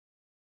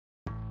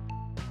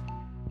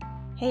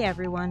Hey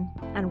everyone,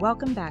 and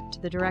welcome back to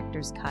The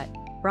Director's Cut,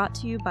 brought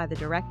to you by the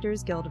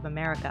Directors Guild of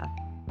America,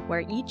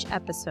 where each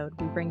episode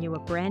we bring you a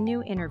brand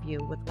new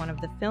interview with one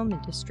of the film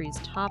industry's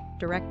top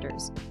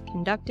directors,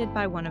 conducted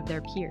by one of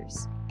their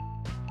peers.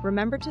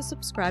 Remember to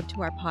subscribe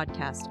to our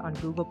podcast on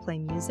Google Play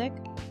Music,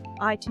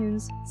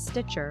 iTunes,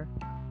 Stitcher,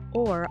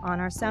 or on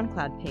our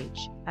SoundCloud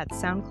page at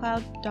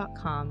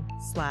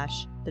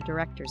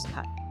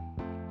soundcloud.com/thedirectorscut.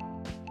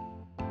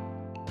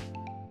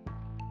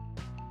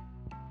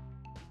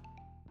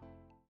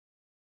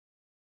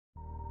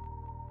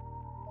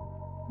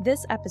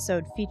 This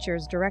episode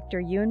features director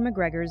Ewan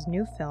McGregor's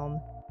new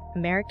film,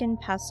 American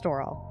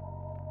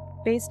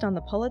Pastoral. Based on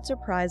the Pulitzer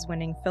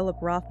Prize-winning Phillip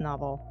Roth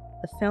novel,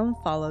 the film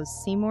follows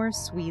Seymour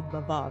Swede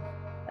Levov,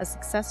 a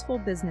successful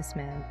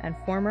businessman and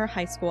former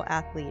high school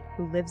athlete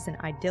who lives an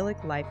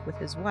idyllic life with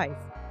his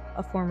wife,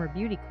 a former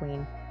beauty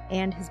queen,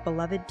 and his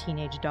beloved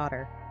teenage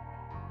daughter.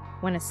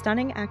 When a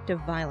stunning act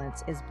of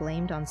violence is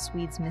blamed on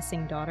Swede's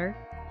missing daughter,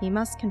 he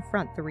must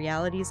confront the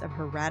realities of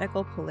her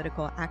radical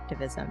political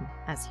activism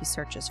as he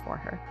searches for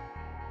her.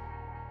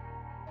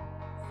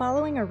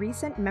 Following a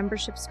recent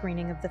membership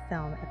screening of the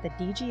film at the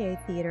DGA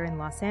Theater in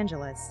Los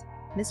Angeles,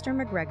 Mr.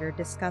 McGregor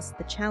discussed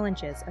the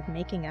challenges of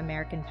making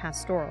American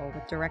Pastoral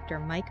with director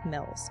Mike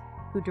Mills,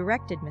 who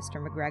directed Mr.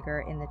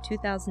 McGregor in the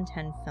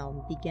 2010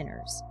 film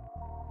Beginners.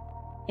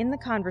 In the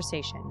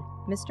conversation,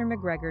 Mr.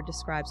 McGregor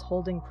describes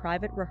holding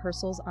private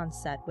rehearsals on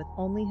set with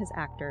only his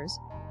actors,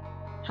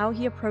 how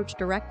he approached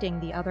directing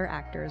the other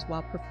actors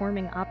while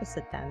performing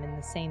opposite them in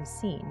the same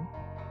scene,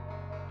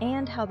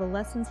 and how the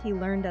lessons he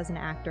learned as an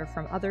actor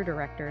from other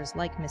directors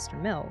like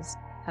Mr. Mills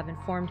have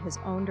informed his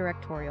own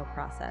directorial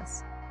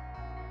process.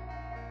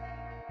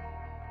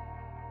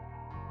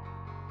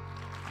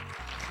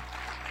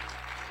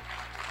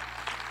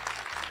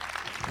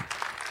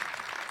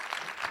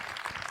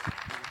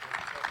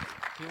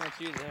 He wants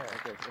you there.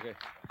 Okay.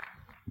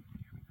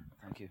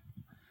 Thank you.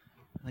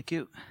 Thank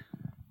you.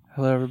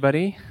 Hello,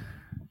 everybody.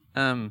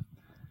 I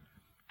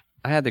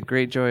had the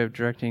great joy of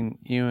directing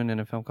Ewan in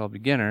a film called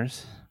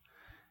Beginners,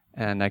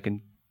 and I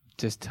can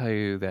just tell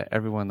you that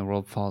everyone in the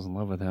world falls in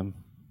love with him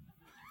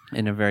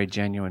in a very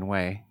genuine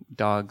way.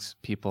 Dogs,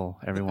 people,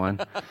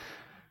 everyone.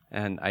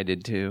 And I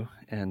did too.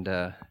 And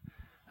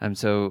I'm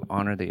so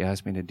honored that you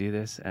asked me to do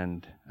this,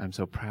 and I'm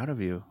so proud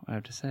of you, I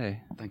have to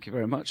say. Thank you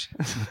very much.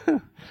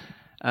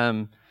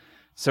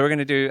 So I'm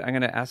going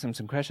to ask them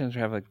some questions,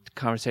 we have a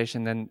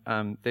conversation. Then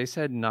they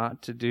said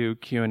not to do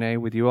Q&A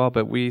with you all,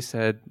 but we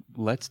said,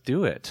 let's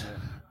do it. Yeah.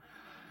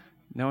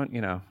 No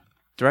one,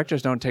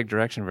 directors don't take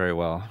direction very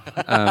well.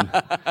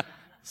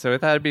 So we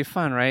thought it'd be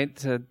fun, right,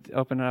 to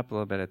open it up a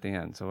little bit at the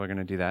end. So we're going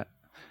to do that.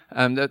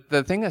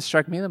 The thing that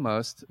struck me the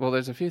most, well,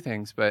 there's a few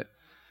things, but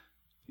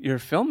your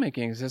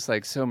filmmaking is just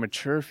like so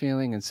mature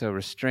feeling and so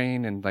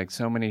restrained, and like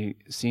so many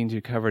scenes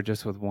you cover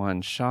just with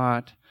one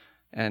shot.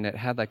 And it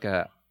had like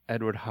a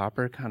Edward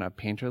Hopper kind of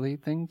painterly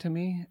thing to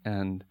me,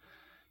 and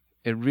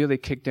it really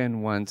kicked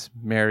in once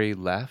Mary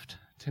left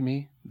to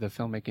me. The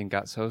filmmaking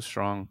got so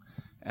strong,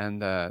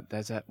 and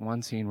there's that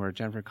one scene where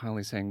Jennifer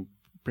Connelly's saying,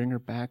 "Bring her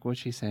back."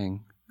 What's she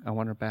saying? "I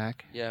want her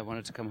back." Yeah, I want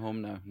her to come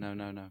home now.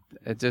 No.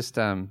 It just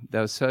that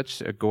was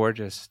such a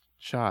gorgeous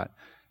shot.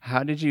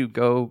 How did you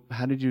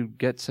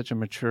get such a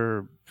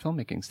mature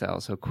filmmaking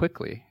style so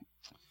quickly?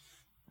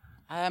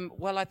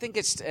 Well, I think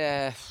it's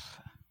the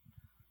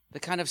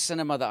kind of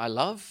cinema that I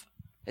love.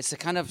 It's the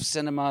kind of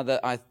cinema that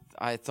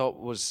I thought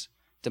was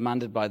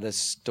demanded by the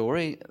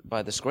story,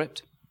 by the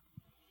script.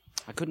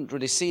 I couldn't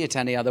really see it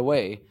any other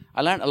way.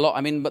 I learned a lot.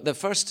 I mean, but the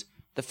first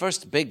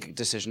big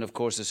decision, of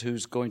course, is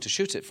who's going to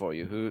shoot it for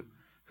you,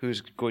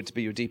 who's going to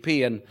be your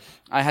DP. And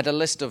I had a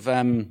list of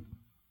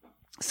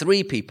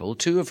 3 people,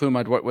 2 of whom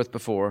I'd worked with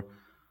before,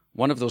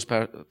 one of those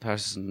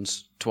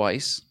persons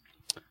twice,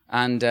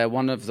 and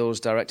one of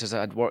those directors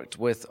I'd worked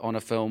with on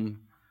a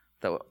film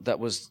that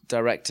was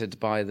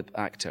directed by the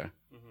actor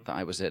that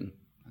I was in.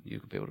 You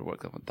could be able to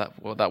work that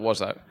one. That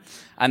was out.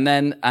 And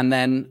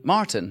then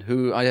Martin,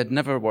 who I had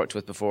never worked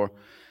with before,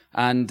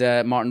 and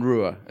Martin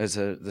Ruhr is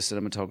the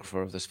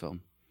cinematographer of this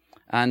film.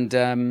 And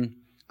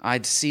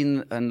I'd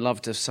seen and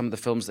loved some of the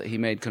films that he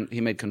made.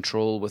 He made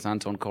Control with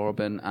Anton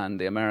Corbijn and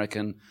The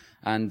American,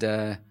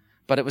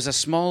 but it was a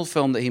small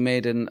film that he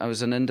made. It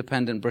was an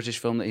independent British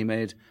film that he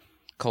made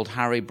called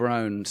Harry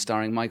Brown,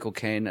 starring Michael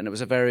Caine, and it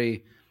was a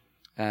very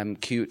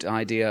cute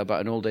idea about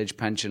an old age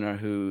pensioner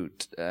who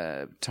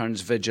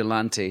turns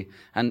vigilante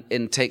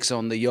and takes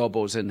on the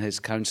yobbos in his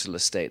council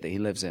estate that he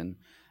lives in.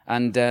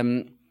 And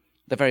the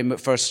very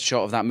first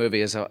shot of that movie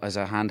is a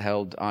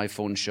handheld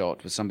iPhone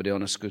shot with somebody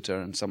on a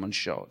scooter and someone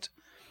shot.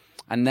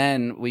 And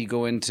then we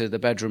go into the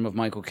bedroom of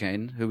Michael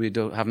Caine, who we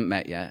haven't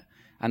met yet.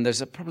 And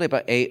there's probably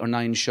about 8 or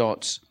 9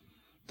 shots.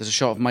 There's a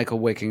shot of Michael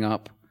waking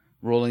up,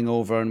 rolling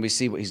over, and we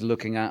see what he's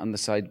looking at on the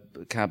side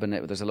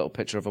cabinet. There's a little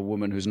picture of a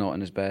woman who's not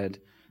in his bed.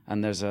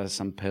 And there's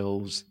some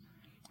pills,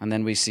 and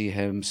then we see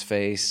him's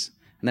face,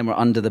 and then we're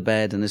under the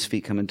bed and his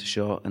feet come into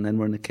shot, and then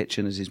we're in the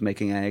kitchen as he's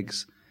making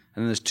eggs,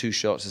 and then there's 2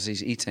 shots as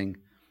he's eating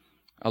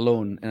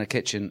alone in a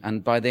kitchen.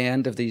 And by the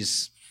end of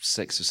these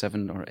 6 or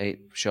 7 or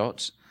 8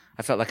 shots.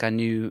 I felt like I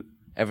knew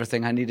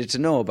everything I needed to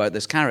know about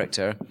this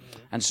character,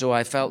 and so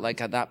I felt like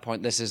at that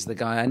point, this is the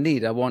guy I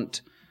need. I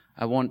want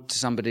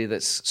somebody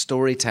that's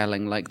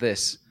storytelling like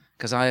this,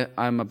 because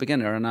I'm a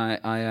beginner, and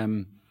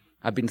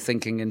I've been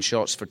thinking in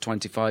shots for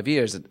 25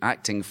 years,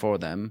 acting for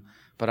them,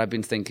 but I've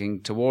been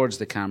thinking towards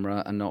the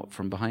camera and not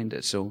from behind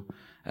it. So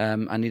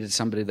I needed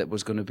somebody that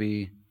was going to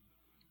be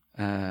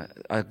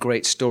a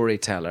great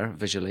storyteller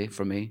visually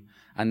for me,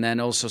 and then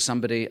also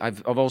somebody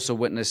I've also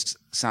witnessed,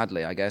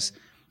 sadly, I guess,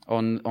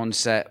 on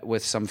set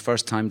with some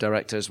first-time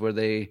directors where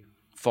they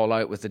fall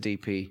out with the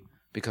DP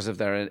because of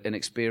their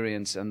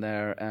inexperience and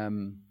their,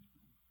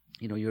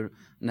 you're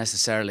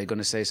necessarily going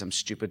to say some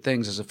stupid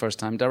things as a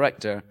first-time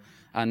director,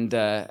 and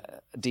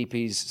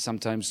DPs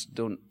sometimes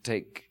don't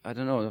take, I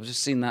don't know, I've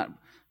just seen that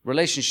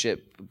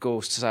relationship go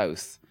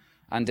south,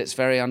 and it's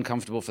very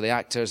uncomfortable for the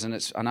actors,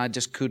 and I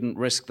just couldn't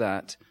risk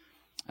that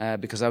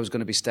because I was going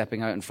to be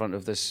stepping out in front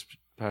of this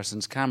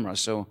person's camera.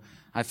 So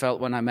I felt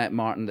when I met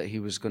Martin that he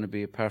was going to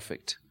be a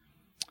perfect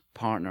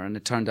partner, and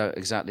it turned out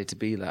exactly to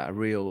be that, a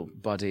real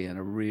buddy and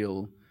a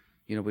real,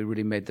 we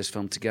really made this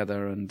film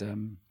together,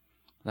 and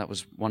that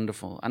was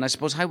wonderful. And I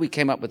suppose how we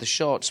came up with the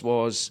shots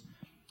was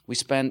we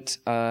spent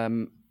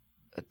 10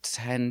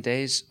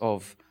 days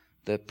of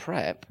the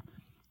prep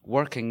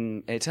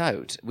working it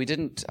out. I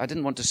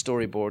didn't want to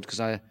storyboard because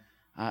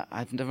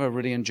I've never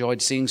really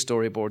enjoyed seeing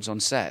storyboards on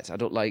set. I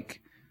don't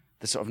like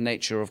the sort of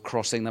nature of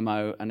crossing them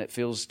out, and it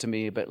feels to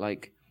me a bit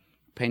like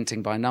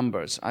painting by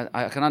numbers.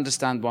 I can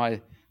understand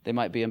why they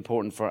might be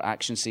important for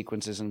action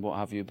sequences and what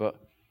have you, but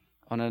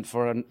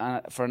for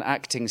an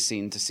acting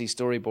scene, to see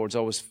storyboards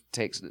always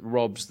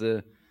robs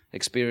the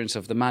experience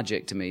of the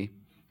magic to me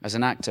as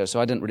an actor.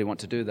 So I didn't really want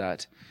to do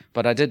that,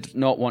 but I did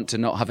not want to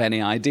not have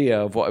any idea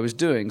of what I was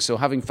doing. So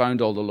having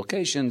found all the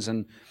locations,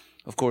 and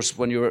of course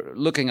when you're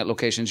looking at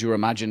locations, you're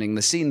imagining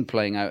the scene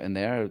playing out in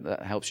there.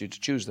 That helps you to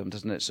choose them,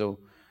 doesn't it? So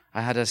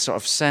I had a sort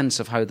of sense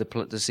of how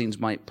the scenes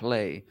might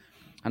play,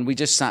 and we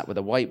just sat with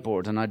a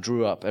whiteboard, and I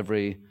drew up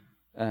every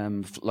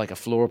like a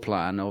floor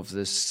plan of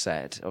this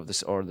set of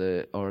this or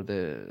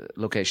the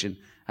location,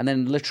 and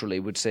then literally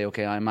would say,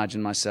 okay, I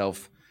imagine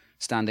myself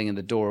standing in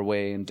the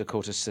doorway and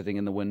Dakota's sitting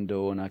in the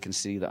window, and I can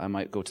see that I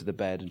might go to the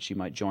bed and she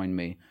might join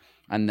me,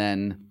 and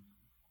then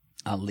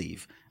I'll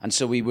leave. And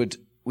so we would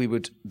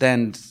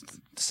then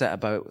set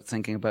about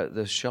thinking about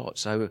the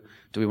shots. How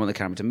do we want the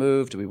camera to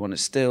move? Do we want it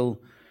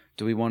still?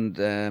 Do we want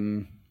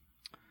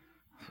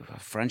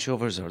French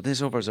overs or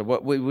this overs or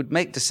what? We would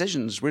make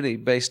decisions really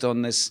based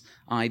on this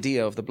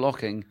idea of the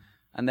blocking,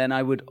 and then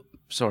I would.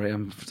 Sorry,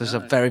 this is a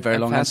very, very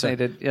long answer.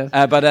 Yes.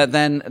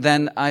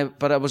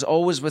 But I was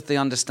always with the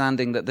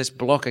understanding that this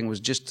blocking was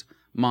just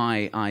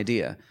my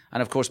idea,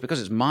 and of course, because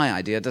it's my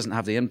idea, it doesn't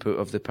have the input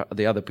of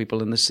the other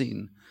people in the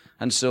scene.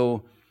 And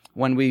so,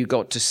 when we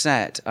got to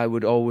set, I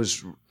would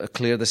always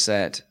clear the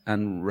set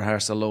and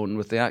rehearse alone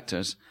with the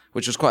actors,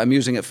 which was quite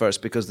amusing at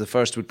first because the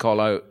first would call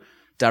out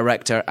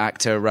director,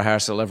 actor,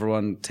 rehearsal,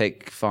 everyone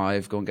take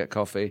 5, go and get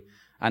coffee.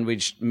 And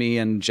me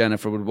and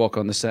Jennifer would walk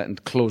on the set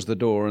and close the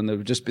door, and there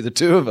would just be the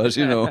two of us,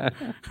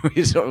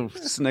 We sort of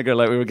snigger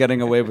like we were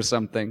getting away with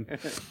something.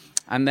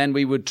 And then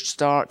we would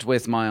start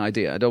with my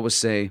idea. I'd always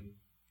say,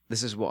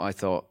 this is what I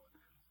thought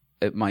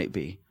it might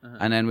be. Uh-huh.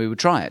 And then we would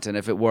try it. And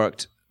if it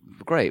worked,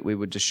 great, we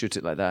would just shoot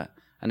it like that.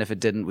 And if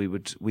it didn't, we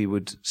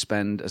would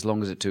spend as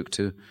long as it took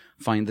to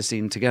find the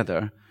scene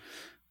together.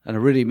 And I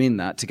really mean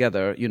that,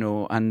 together,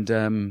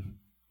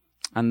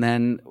 and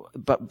then,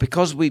 but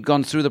because we'd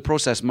gone through the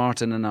process,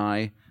 Martin and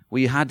I,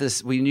 we had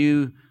this. We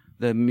knew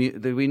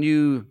we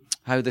knew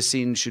how the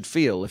scene should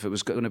feel. If it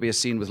was going to be a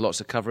scene with lots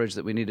of coverage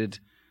that we needed,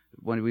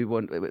 when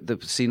the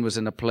scene was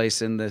in a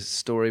place in the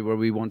story where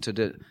we wanted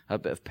a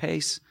bit of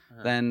pace,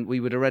 then we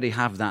would already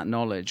have that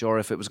knowledge. Or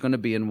if it was going to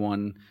be in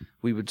one,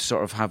 we would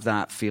sort of have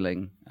that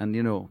feeling, and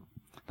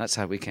that's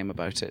how we came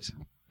about it.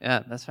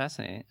 Yeah, that's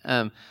fascinating.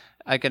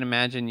 I can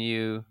imagine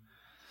you.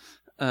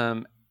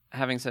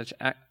 Having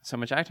so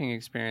much acting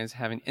experience,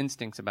 having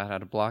instincts about how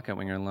to block it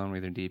when you're alone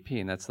with your DP,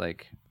 and that's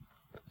like,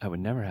 I would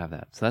never have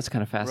that. So that's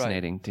kind of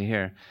fascinating to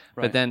hear.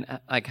 Right. But then,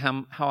 like,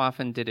 how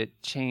often did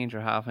it change,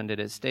 or how often did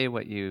it stay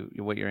what your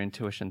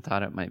intuition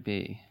thought it might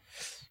be?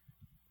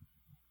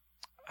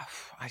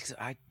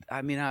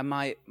 I mean,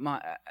 I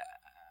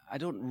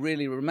don't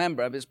really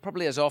remember. It's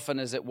probably as often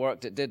as it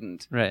worked, it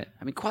didn't. Right.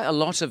 I mean, quite a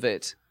lot of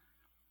it,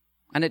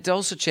 and it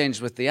also changed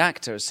with the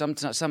actors.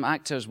 Some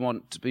actors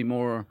want to be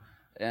more.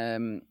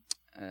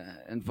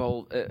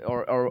 Involved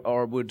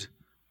or would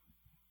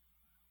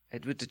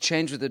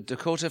change with the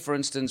Dakota, for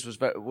instance, was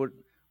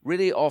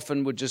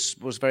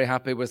very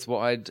happy with what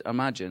I'd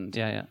imagined.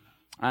 Yeah.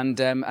 And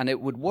it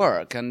would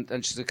work, and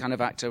she's the kind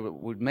of actor that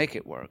would make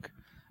it work.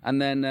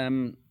 And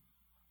then,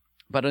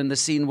 but in the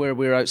scene where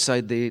we're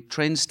outside the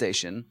train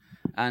station,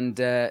 and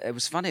it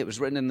was funny. It was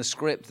written in the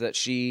script that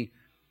she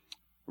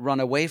run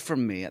away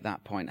from me at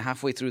that point,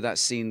 halfway through that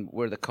scene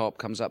where the cop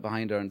comes up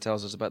behind her and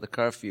tells us about the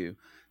curfew.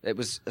 It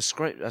was a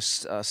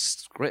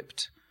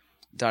script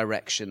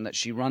direction that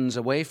she runs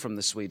away from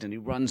the Swede, and he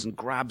runs and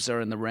grabs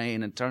her in the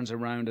rain and turns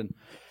around, and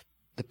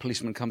the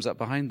policeman comes up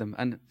behind them.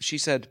 And she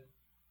said,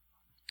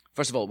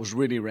 first of all, it was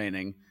really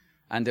raining,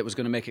 and it was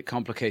going to make it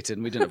complicated,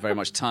 and we didn't have very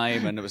much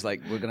time, and it was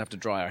like we're going to have to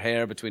dry our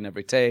hair between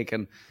every take,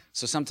 and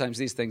so sometimes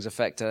these things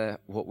affect how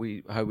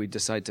we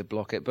decide to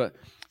block it. But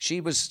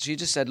she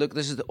just said, look,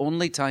 this is the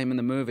only time in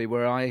the movie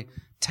where I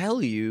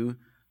tell you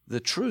the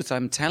truth.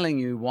 I'm telling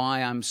you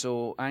why I'm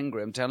so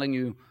angry. I'm telling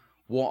you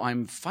what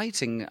I'm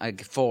fighting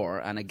for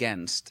and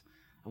against.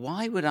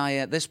 Why would I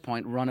at this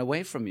point run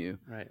away from you?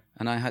 Right.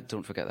 And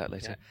don't forget that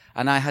later. Yeah.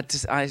 And I had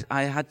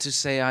to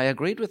say I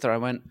agreed with her. I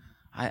went,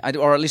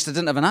 or at least I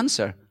didn't have an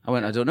answer. I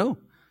went, I don't know.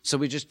 So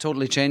we just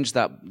totally changed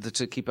that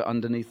to keep it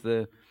underneath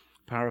the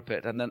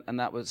parapet, and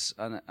that was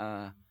an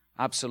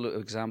absolute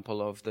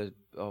example of the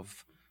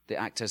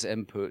actor's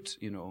input.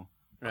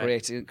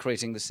 Right.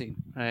 Creating the scene.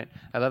 Right.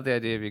 I love the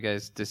idea of you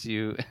guys, just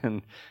you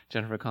and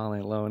Jennifer Connelly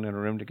alone in a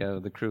room together,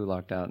 the crew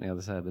locked out on the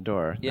other side of the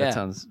door. Yeah. That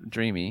sounds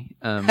dreamy.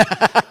 Not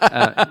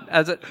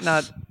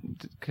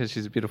because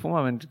she's a beautiful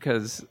woman,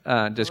 because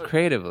just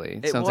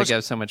creatively. It sounds like you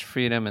have so much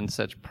freedom and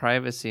such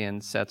privacy,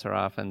 and sets her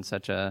off in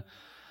such a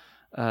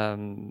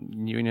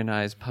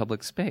unionized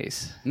public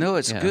space. No,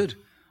 it's good.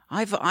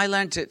 I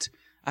learned it,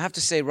 I have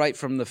to say, right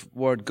from the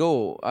word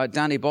go.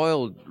 Danny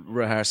Boyle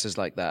rehearses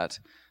like that.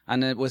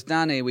 And with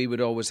Danny, we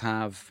would always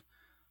have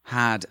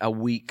had a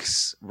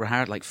week's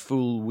rehearsal, like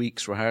full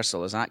week's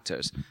rehearsal as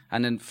actors.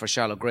 And then for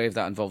Shallow Grave,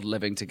 that involved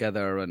living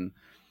together. And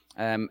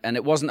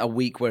it wasn't a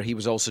week where he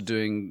was also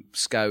doing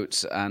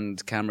scouts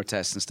and camera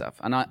tests and stuff.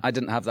 And I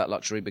didn't have that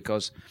luxury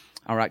because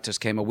our actors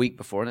came a week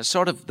before. And it's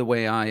sort of the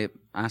way I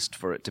asked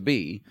for it to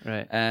be.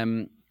 Right.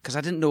 Because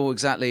I didn't know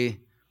exactly.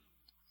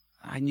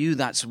 I knew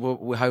that's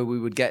how we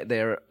would get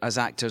there as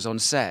actors on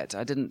set.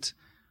 I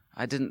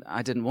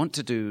didn't want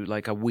to do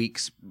like a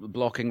week's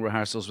blocking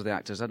rehearsals with the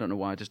actors. I don't know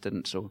why, I just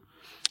didn't. So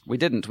we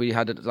didn't. We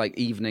had like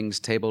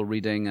evenings, table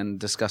reading and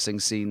discussing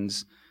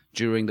scenes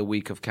during the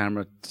week of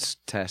camera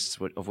tests,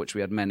 of which we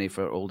had many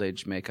for old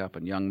age makeup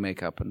and young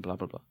makeup and blah,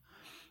 blah, blah.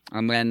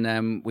 And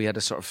then we had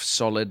a sort of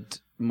solid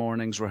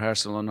morning's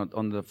rehearsal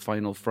on the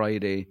final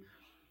Friday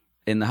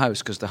in the house,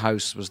 because the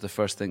house was the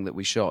first thing that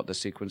we shot. The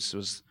sequence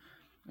was...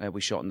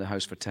 we shot in the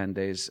house for 10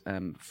 days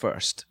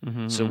first.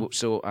 Mm-hmm.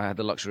 So I had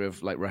the luxury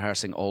of like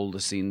rehearsing all the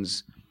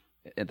scenes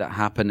that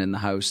happen in the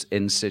house,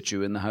 in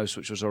situ in the house,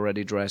 which was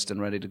already dressed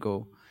and ready to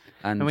go.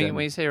 And when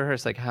you say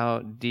rehearse, like how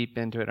deep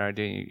into it are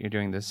you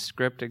doing the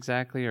script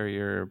exactly, or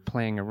you're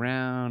playing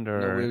around, or?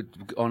 No, we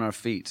would on our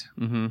feet.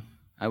 Mm-hmm.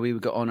 We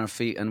would get on our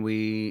feet, and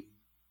we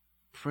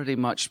pretty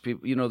much,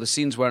 the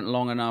scenes weren't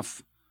long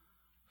enough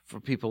for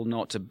people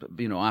not to,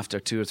 after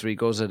 2 or 3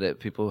 goes at it,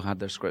 people had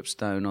their scripts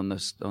down on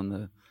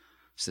the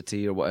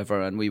settee or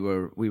whatever, and we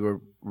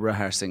were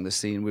rehearsing the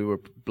scene. We were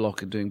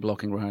doing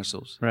blocking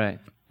rehearsals, right?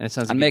 And it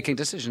sounds like making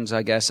decisions,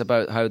 I guess,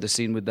 about how the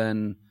scene would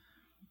then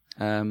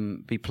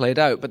be played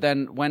out. But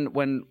then when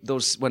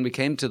we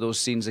came to those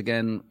scenes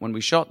again, when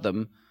we shot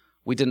them,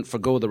 we didn't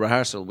forgo the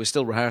rehearsal. We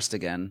still rehearsed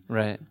again,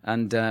 right?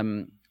 And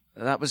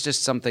that was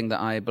just something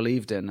that I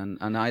believed in,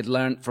 and I'd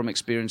learned from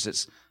experience.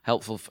 It's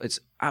helpful. It's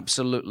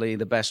absolutely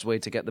the best way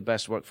to get the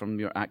best work from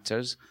your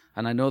actors,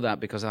 and I know that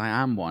because I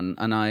am one,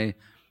 and I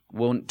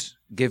won't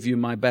give you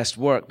my best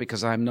work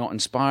because I'm not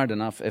inspired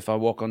enough if I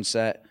walk on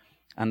set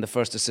and the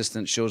first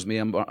assistant shows me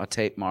a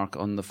tape mark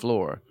on the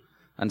floor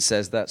and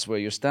says that's where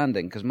you're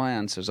standing, because my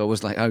answer is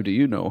always like, how do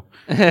you know?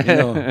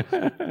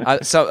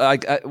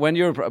 When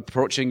you're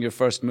approaching your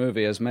first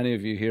movie, as many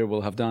of you here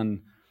will have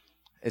done,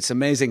 it's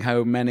amazing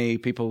how many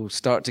people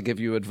start to give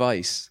you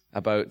advice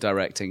about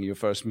directing your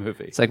first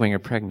movie. It's like when you're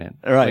pregnant.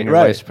 Right, when your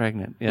right. wife's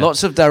pregnant. Yeah.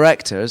 Lots of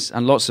directors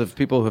and lots of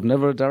people who've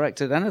never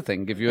directed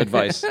anything give you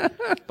advice.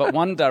 But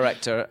one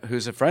director,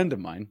 who's a friend of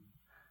mine,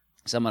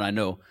 someone I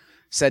know,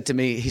 said to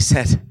me, he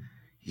said,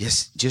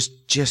 yes,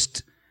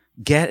 just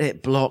get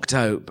it blocked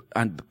out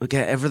and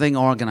get everything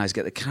organized,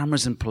 get the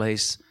cameras in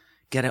place,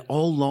 get it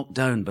all locked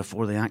down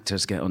before the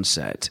actors get on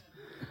set,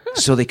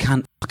 so they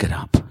can't fuck it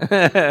up.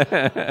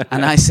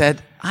 And I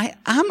said, I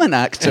am an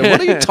actor. What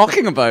are you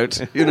talking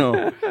about?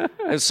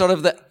 It's sort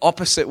of the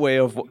opposite way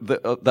of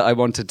that I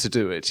wanted to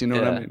do it. You know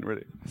what I mean?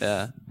 Really?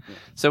 Yeah.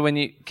 So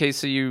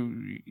so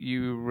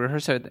you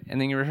rehearse it, and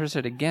then you rehearse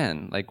it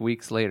again, like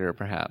weeks later,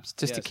 perhaps,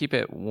 just to keep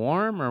it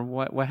warm, or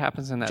what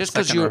happens in that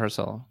second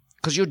rehearsal?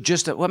 Because you're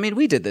just,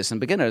 we did this in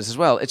beginners as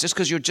well. It's just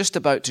because you're just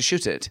about to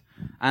shoot it,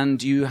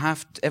 and you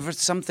have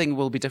something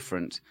will be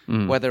different,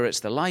 whether it's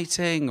the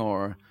lighting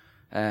or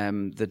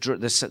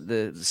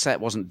the set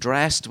wasn't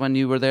dressed when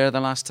you were there the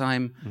last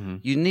time. Mm-hmm.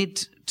 You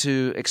need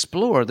to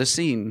explore the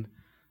scene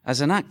as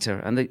an actor,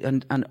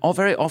 and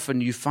very often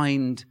you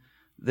find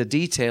the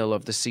detail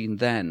of the scene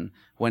then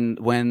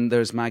when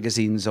there's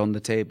magazines on the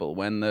table,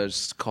 when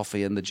there's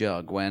coffee in the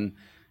jug, when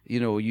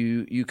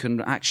you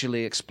can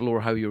actually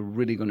explore how you're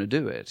really going to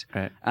do it.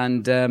 Right.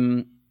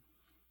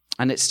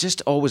 And it's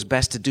just always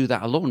best to do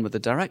that alone with the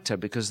director,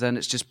 because then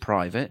it's just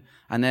private,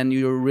 and then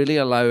you're really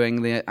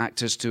allowing the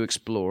actors to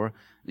explore.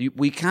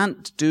 We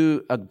can't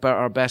do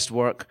our best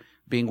work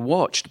being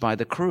watched by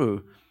the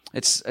crew.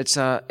 It's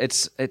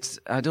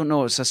I don't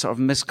know, it's a sort of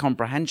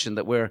miscomprehension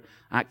that we're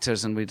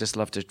actors and we just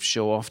love to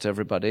show off to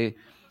everybody.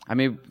 I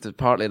mean,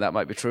 partly that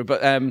might be true,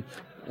 but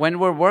when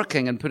we're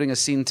working and putting a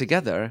scene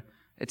together,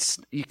 it's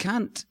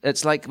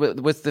like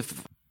with the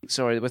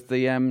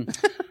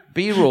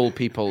B-roll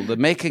people, the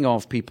making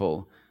of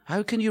people.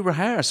 How can you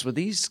rehearse with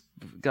these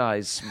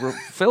guys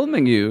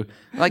filming you?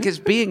 Like, it's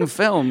being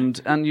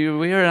filmed and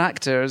we're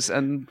actors,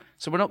 and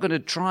so we're not going to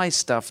try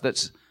stuff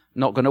that's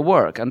not going to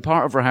work. And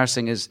part of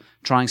rehearsing is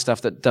trying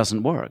stuff that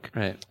doesn't work,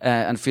 right?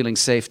 And feeling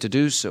safe to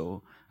do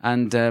so.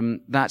 And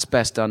that's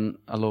best done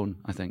alone,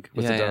 I think,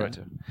 with the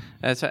director.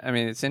 I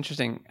mean, it's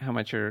interesting how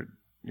much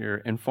you're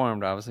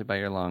informed, obviously, by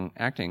your long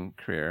acting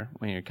career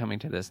when you're coming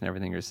to this, and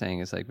everything you're saying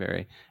is like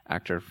very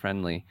actor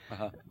friendly.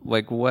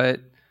 Like, what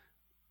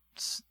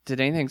did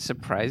anything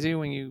surprise you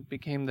when you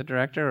became the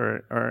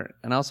director, or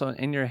and also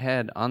in your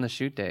head on the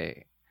shoot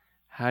day,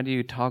 how do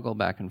you toggle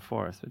back and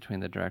forth between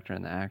the director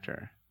and the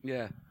actor?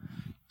 Yeah,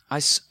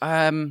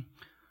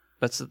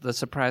 But the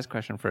surprise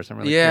question first. I'm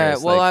really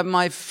curious. Well,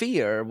 my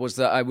fear was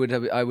that I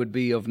would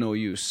be of no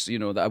use. You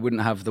know, that I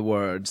wouldn't have the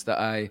words, that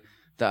I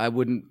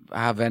wouldn't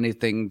have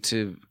anything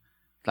to,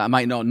 that I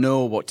might not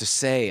know what to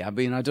say. I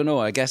mean, I don't know.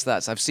 I guess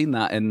I've seen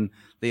that in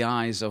the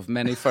eyes of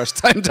many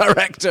first-time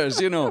directors.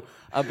 You know,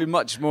 I'll be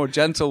much more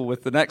gentle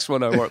with the next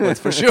one I work with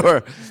for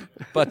sure.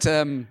 But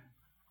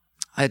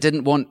I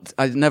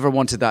never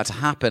wanted that to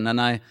happen,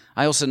 and I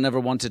also never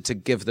wanted to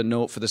give the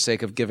note for the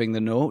sake of giving the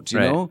note, you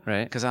know?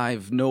 Right. Because I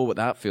know what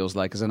that feels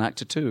like as an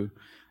actor too.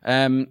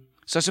 So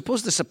I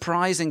suppose the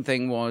surprising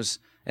thing was,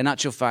 in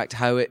actual fact,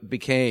 how it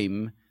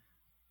became,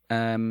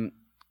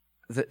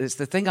 it's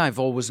the thing I've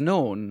always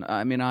known.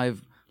 I mean, I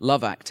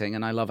love acting,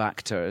 and I love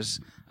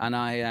actors, and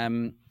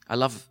I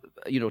love,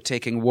 you know,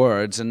 taking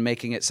words and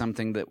making it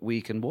something that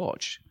we can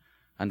watch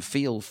and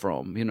feel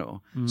from, you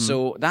know? Mm-hmm.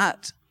 So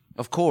that,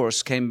 of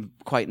course, came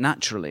quite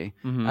naturally.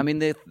 Mm-hmm. I mean,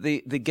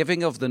 the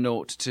giving of the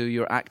note to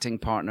your acting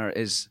partner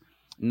is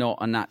not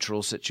a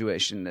natural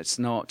situation. It's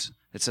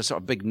a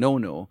sort of big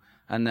no-no.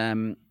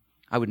 And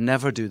I would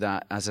never do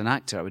that as an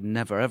actor. I would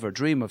never, ever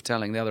dream of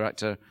telling the other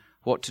actor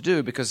what to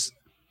do, because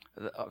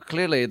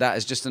clearly that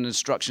is just an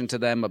instruction to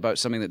them about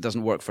something that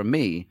doesn't work for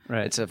me.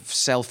 Right. It's a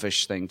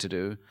selfish thing to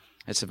do.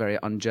 It's a very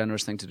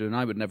ungenerous thing to do, and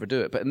I would never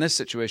do it. But in this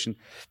situation,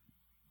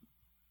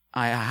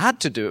 I had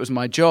to do it. It was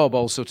my job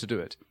also to do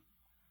it.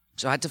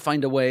 So I had to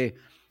find a way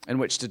in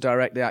which to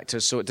direct the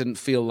actors so it didn't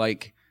feel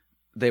like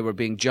they were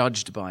being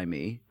judged by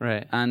me.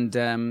 Right. And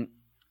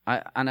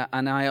I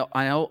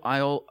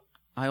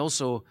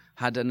also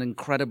had an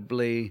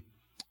incredibly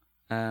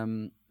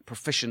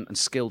proficient and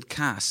skilled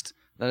cast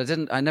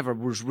that I never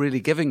was really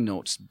giving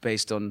notes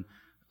based on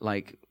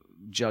like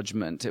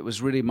judgment. It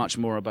was really much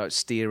more about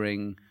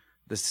steering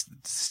the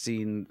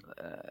scene,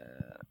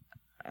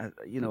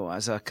 you know,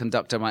 as a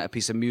conductor might a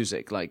piece of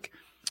music, like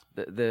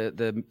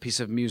the piece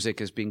of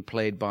music is being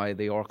played by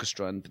the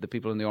orchestra, and the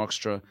people in the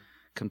orchestra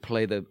can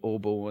play the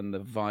oboe and the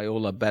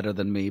viola better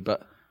than me,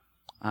 but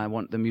I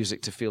want the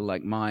music to feel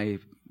like my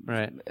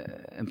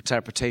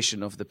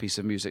interpretation of the piece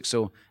of music.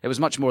 So it was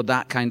much more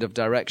that kind of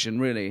direction,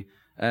 really.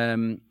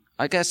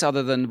 I guess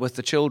other than with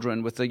the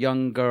children, with the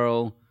young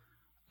girl,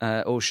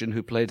 Ocean,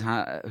 who played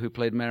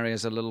Mary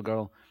as a little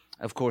girl.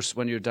 Of course,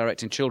 when you're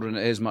directing children,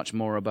 it is much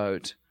more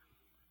about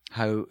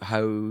how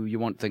you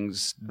want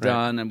things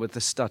done, and with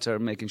the stutter,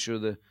 making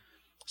sure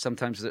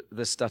sometimes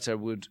the stutter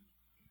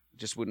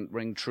wouldn't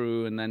ring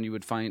true, and then you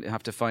would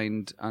have to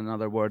find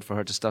another word for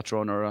her to stutter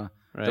on, or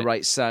the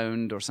right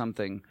sound or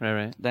something.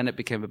 Right. Then it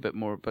became a bit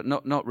more, but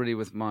not really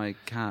with my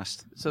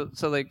cast. So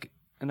like,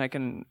 and I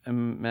can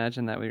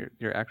imagine that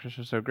your actors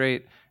are so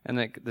great, and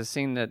like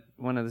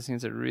one of the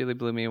scenes that really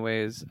blew me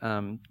away is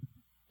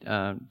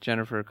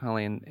Jennifer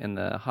Connelly in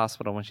the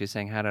hospital when she's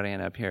saying, "How did I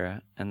end up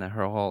here?" and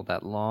that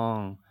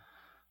long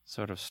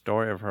sort of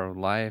story of her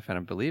life, and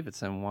I believe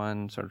it's in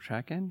one sort of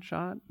track-in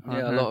shot.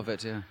 Yeah, a lot of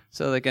it, yeah.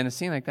 So like in a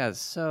scene like that is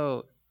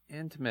so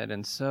intimate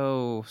and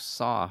so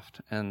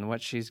soft, and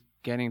what she's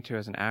getting to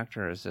as an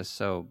actor is just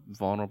so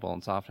vulnerable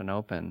and soft and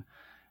open.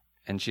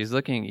 And she's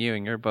looking at you,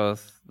 and you're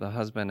both the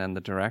husband and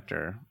the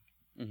director.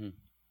 Mm-hmm.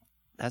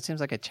 That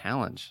seems like a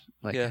challenge.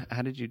 Like,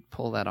 how did you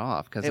pull that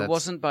off? Because it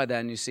wasn't by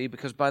then, you see,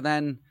 because by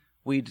then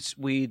we'd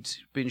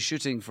been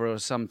shooting for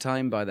some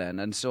time by then,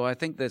 and so I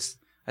think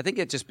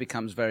it just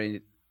becomes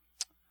very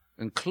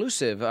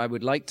inclusive. I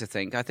would like to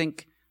think. I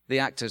think the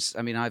actors.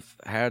 I mean, I've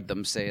heard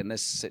them say in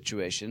this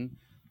situation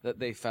that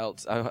they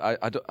felt.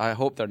 I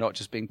hope they're not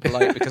just being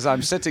polite because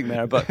I'm sitting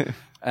there, but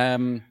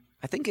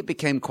I think it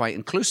became quite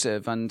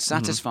inclusive and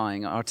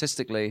satisfying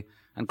artistically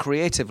and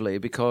creatively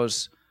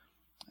because.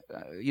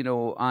 You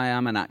know, I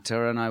am an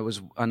actor, and I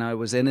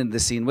was in the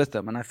scene with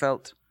them, and I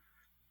felt,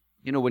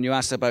 you know, when you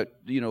asked about,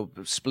 you know,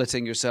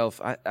 splitting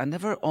yourself, I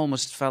never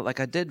almost felt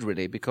like I did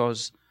really,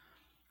 because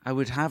I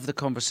would have the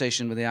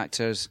conversation with the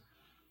actors,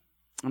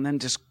 and then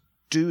just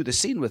do the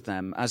scene with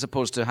them, as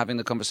opposed to having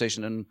the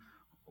conversation and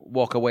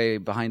walk away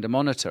behind a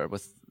monitor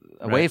with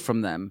away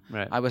from them.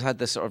 Right. I had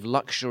this sort of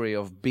luxury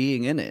of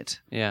being in it.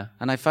 Yeah.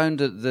 And I found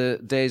that the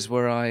days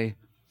where I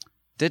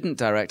didn't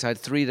direct, I had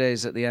 3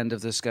 days at the end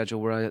of the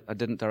schedule where I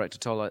didn't direct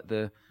at all, like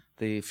the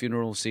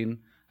funeral scene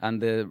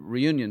and the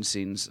reunion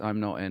scenes I'm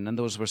not in, and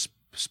those were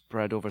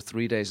spread over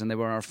 3 days, and they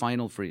were our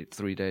final 3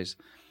 days.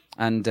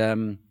 And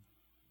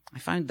I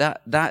found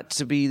that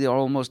to be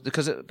almost,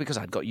 because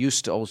I'd got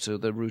used to also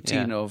the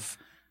routine of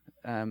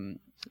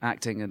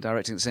acting and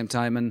directing at the same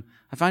time, and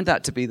I found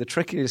that to be the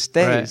trickiest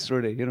days,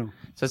 really, you know.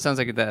 So it sounds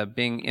like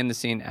being in the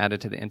scene added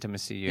to the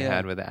intimacy you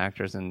had with the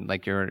actors and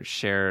like your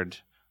shared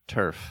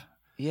turf.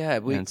 Yeah,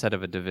 instead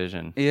of a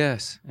division.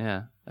 Yes.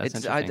 Yeah, that's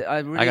interesting. I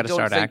really I got to don't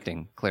start think,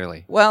 acting,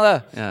 clearly.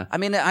 Well, yeah. I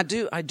mean, I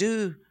do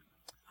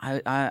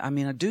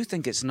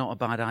think it's not a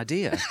bad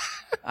idea.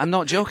 I'm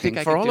not joking.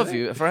 For all of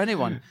you, for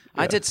anyone.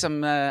 Yeah. I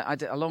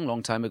did a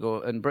long time ago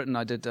in Britain.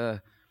 I did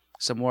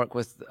some work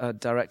with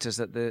directors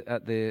at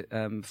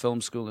the film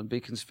school in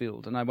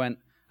Beaconsfield, and I went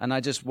and I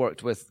just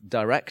worked with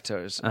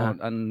directors,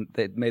 and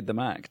they made them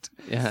act.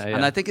 Yeah.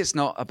 And I think it's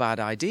not a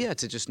bad idea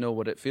to just know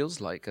what it feels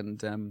like.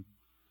 And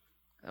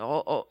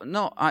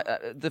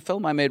the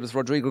film I made with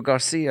Rodrigo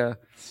Garcia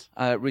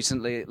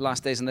recently,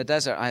 Last Days in the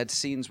Desert, I had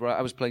scenes where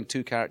I was playing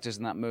 2 characters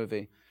in that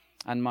movie.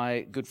 And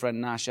my good friend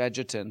Nash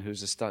Edgerton,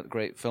 who's a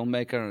great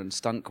filmmaker and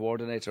stunt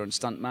coordinator and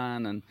stunt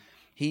man, and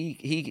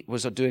he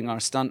was doing our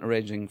stunt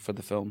arranging for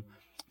the film.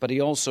 But he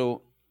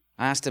also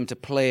asked him to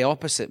play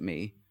opposite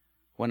me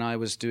when I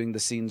was doing the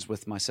scenes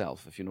with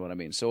myself, if you know what I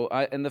mean. So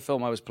in the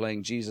film, I was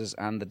playing Jesus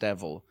and the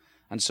devil.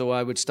 And so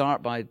I would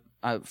start by,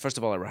 first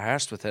of all, I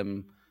rehearsed with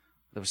him.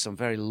 There were some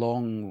very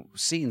long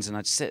scenes, and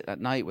I'd sit at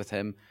night with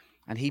him,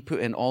 and he put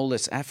in all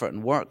this effort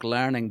and work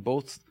learning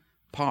both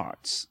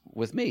parts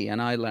with me,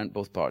 and I learned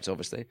both parts,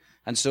 obviously.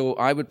 And so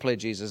I would play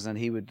Jesus, and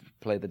he would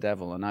play the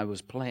devil, and I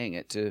was playing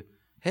it to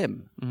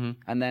him. Mm-hmm.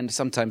 And then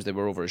sometimes they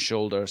were over his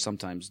shoulder,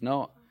 sometimes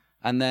not.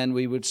 And then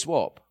we would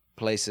swap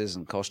places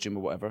and costume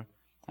or whatever.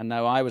 And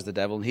now I was the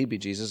devil, and he'd be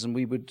Jesus, and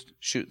we would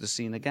shoot the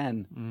scene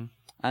again. Mm-hmm.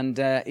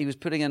 And he was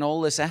putting in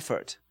all this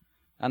effort.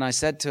 And I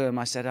said to him,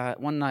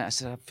 one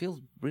night, I feel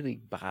really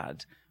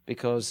bad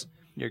because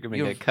you're going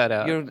to get cut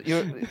out.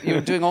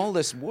 You're doing all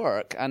this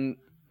work, and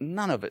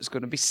none of it's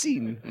going to be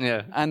seen.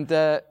 Yeah. And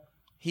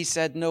he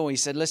said, no. He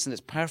said, listen,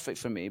 it's perfect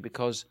for me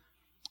because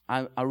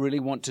I really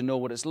want to know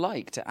what it's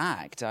like to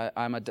act.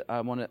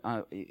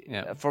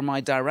 For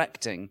my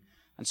directing.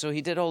 And so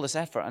he did all this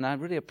effort, and I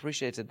really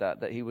appreciated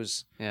that he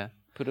was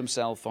put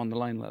himself on the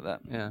line like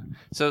that. Yeah.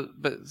 So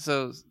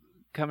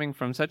coming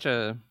from such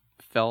a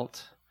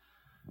felt,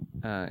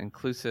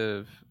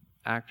 inclusive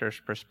actor's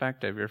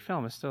perspective, your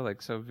film is still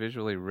like so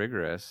visually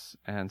rigorous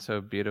and so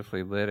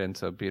beautifully lit and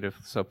so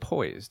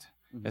poised.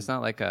 Mm-hmm. It's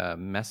not like a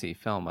messy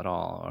film at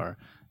all, or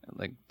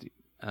like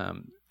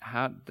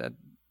how that.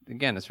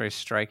 Again, it's very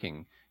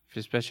striking,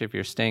 especially if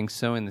you're staying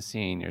so in the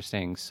scene, you're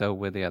staying so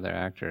with the other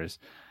actors.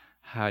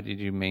 How did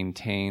you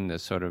maintain the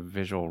sort of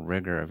visual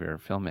rigor of your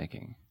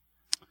filmmaking?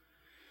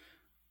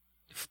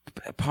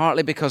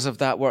 Partly because of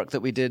that work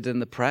that we did in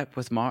the prep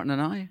with Martin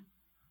and I.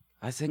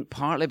 I think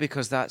partly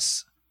because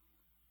that's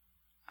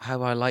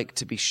how I like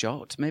to be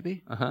shot,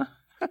 maybe. Uh-huh.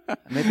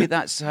 Maybe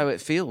that's how it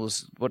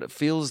feels, what it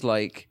feels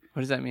like.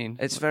 What does that mean?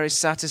 It's very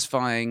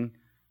satisfying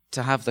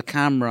to have the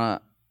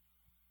camera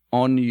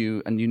on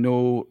you, and you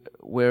know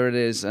where it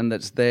is, and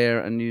it's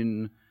there, and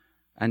you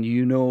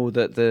know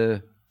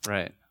that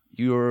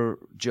your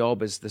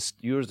job is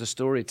you're the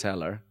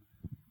storyteller.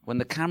 When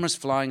the camera's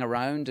flying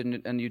around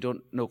and you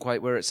don't know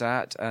quite where it's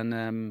at,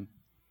 and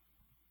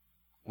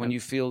when you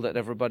feel that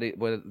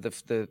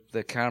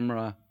the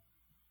camera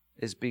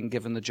is being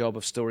given the job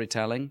of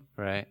storytelling,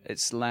 right,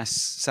 it's less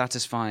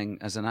satisfying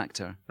as an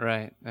actor.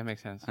 Right, that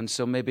makes sense. And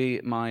so maybe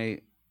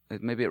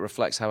it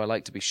reflects how I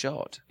like to be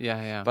shot.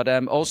 Yeah. But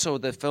also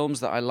the films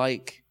that I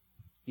like,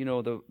 you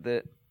know,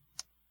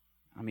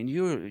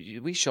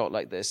 we shot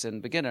like this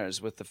in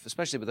Beginners,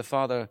 especially with the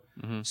Father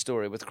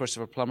story with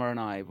Christopher Plummer and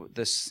I.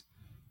 This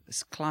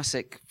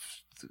classic,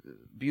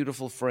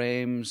 beautiful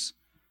frames,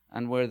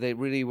 and where they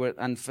really were,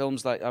 and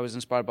films like I was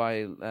inspired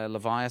by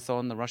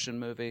Leviathan, the Russian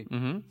movie,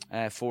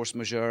 Force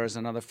Majeure is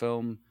another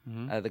film,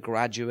 The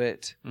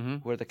Graduate,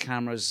 where the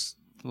camera's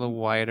a little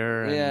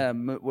wider. Yeah,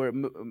 where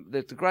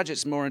the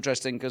Graduate's more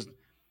interesting because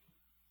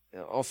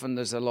often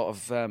there's a lot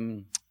of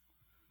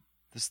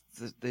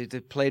they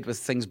played with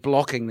things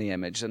blocking the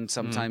image, and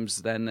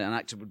sometimes then an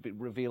actor would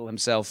reveal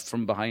himself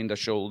from behind a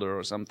shoulder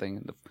or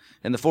something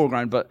in the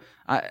foreground. But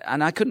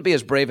I couldn't be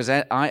as brave as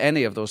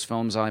any of those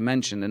films I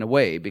mentioned in a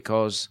way,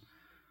 because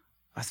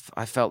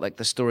I felt like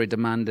the story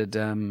demanded.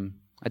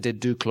 I did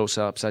do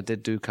close-ups, I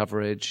did do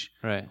coverage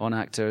on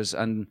actors,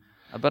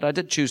 but I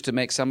did choose to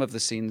make some of the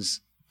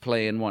scenes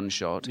play in one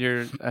shot.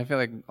 I feel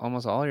like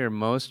almost all your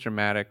most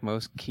dramatic,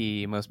 most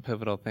key, most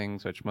pivotal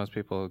things, which most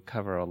people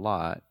cover a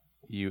lot,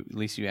 at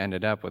least you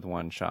ended up with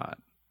one shot.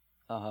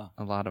 A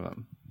lot of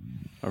them,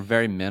 or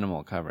very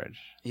minimal coverage.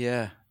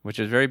 Yeah, which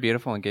is very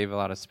beautiful and gave a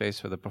lot of space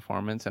for the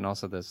performance, and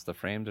also the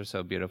frames are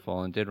so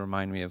beautiful and did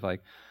remind me of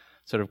like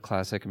sort of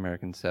classic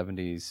American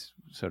 70s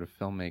sort of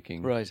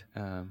filmmaking. Right.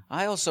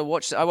 I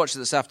watched it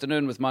this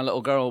afternoon with my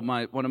little girl.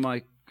 One of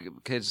my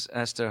kids,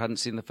 Esther, hadn't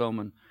seen the film,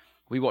 and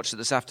we watched it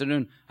this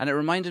afternoon. And it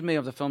reminded me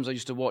of the films I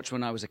used to watch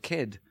when I was a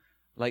kid,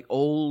 like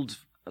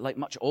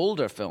much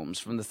older films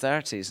from the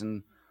 30s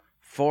and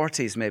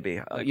 40s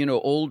maybe,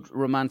 old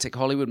romantic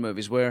Hollywood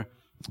movies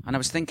and I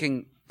was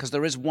thinking, because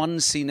there is one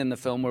scene in the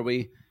film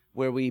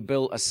where we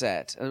built a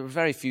set. There were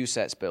very few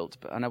sets built,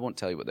 and I won't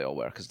tell you what they all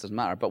were because it doesn't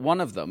matter. But one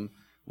of them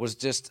was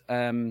just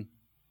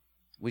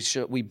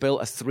we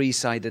built a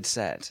 3-sided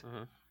set,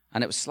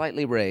 and it was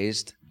slightly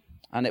raised,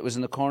 and it was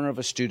in the corner of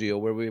a studio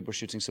where we were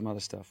shooting some other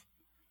stuff.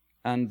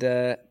 And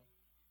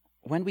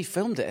when we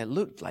filmed it, it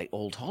looked like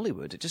old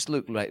Hollywood. It just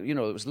looked like, it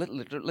was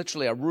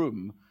literally a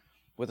room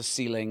with a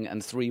ceiling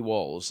and 3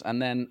 walls,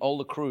 and then all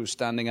the crew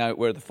standing out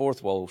where the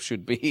 4th wall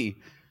should be.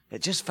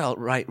 It just felt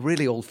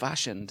really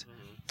old-fashioned.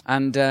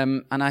 And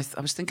I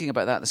was thinking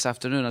about that this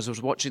afternoon as I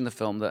was watching the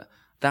film,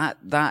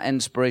 that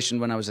inspiration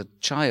when I was a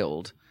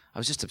child. I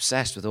was just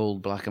obsessed with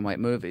old black and white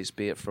movies,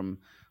 be it from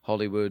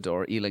Hollywood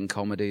or Ealing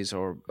comedies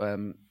or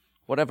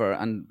whatever,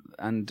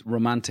 and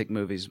romantic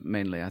movies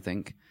mainly, I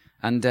think.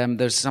 And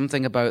there's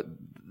something about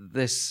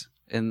this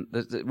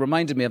that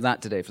reminded me of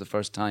that today for the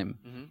first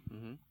time.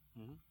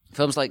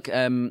 Films like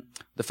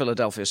The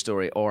Philadelphia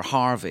Story or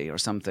Harvey or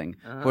something,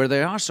 where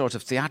they are sort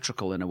of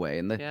theatrical in a way,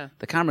 and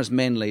the camera's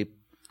mainly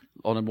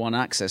on one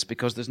axis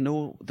because there's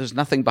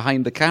nothing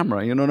behind the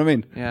camera. You know what I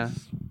mean? Yeah.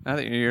 I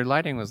think your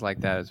lighting was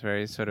like that. It's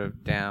very sort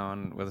of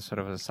down with a sort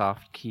of a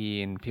soft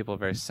key, and people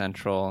very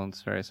central, and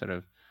it's very sort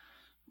of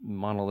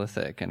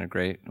monolithic in a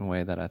great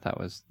way that I thought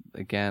was,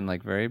 again,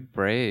 like very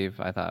brave,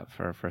 I thought,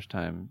 for a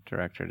first-time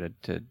director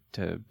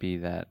to be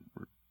that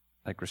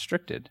like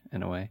restricted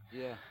in a way.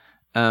 Yeah.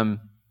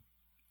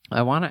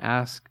 I want to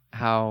ask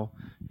how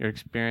your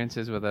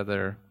experiences with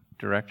other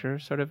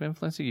directors sort of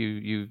influence you.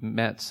 You've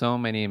met so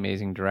many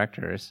amazing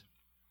directors,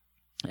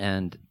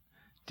 and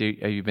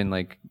have you been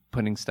like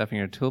putting stuff in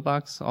your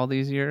toolbox all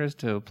these years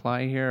to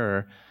apply here,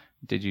 or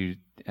did you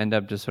end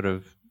up just sort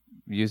of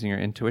using your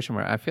intuition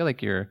more? I feel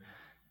like you're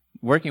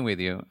working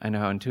with you. I know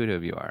how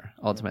intuitive you are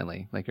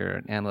ultimately. Like you're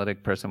an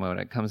analytic person, but when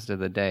it comes to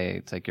the day,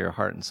 it's like your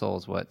heart and soul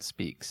is what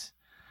speaks.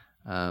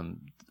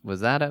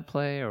 Was that at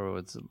play,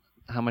 or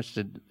how much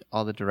did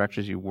all the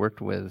directors you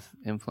worked with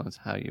influence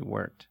how you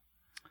worked?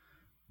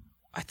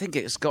 I think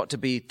it's got to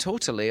be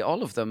totally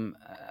all of them.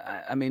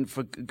 I mean,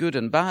 for good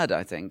and bad,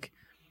 I think,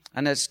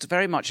 and it's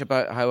very much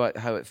about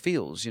how it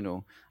feels.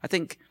 I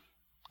think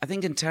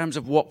in terms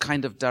of what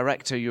kind of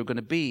director you're going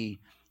to be,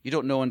 you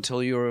don't know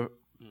until you're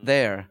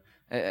there.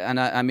 And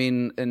I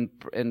mean,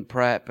 in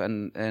prep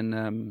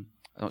and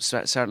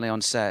certainly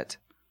on set,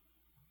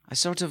 I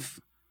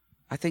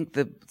think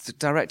the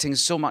directing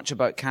is so much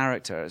about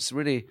character. It's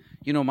really,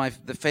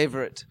 the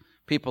favorite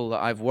people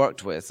that I've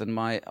worked with, and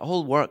my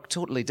whole work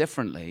totally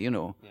differently,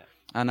 Yeah.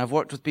 And I've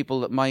worked with people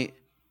that might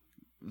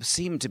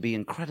seem to be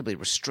incredibly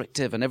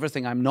restrictive, and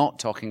everything I'm not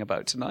talking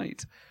about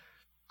tonight.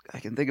 I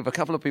can think of a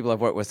couple of people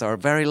I've worked with that are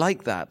very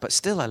like that, but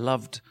still I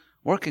loved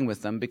working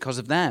with them because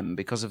of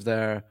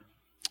their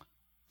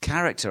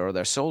character or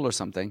their soul or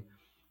something.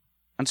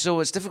 And so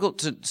it's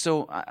difficult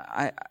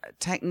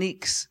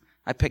techniques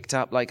I picked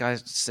up, like I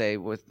say,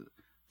 with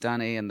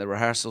Danny and the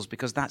rehearsals,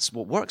 because that's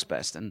what works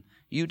best. And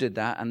you did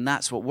that, and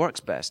that's what works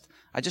best.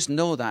 I just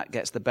know that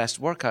gets the best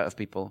work out of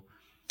people.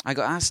 I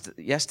got asked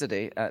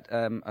yesterday at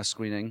a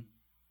screening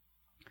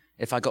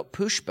if I got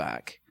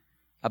pushback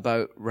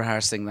about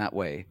rehearsing that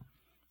way.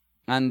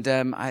 And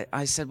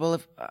I said,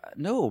 well,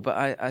 no, but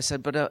I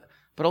said, but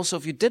also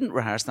if you didn't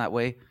rehearse that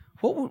way,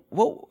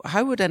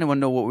 how would anyone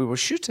know what we were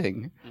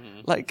shooting?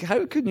 Mm-hmm. Like,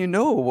 how can you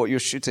know what you're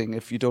shooting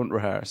if you don't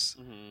rehearse?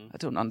 Mm-hmm. I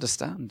don't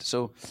understand.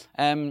 So,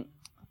 and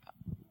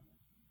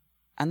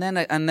then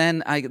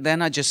I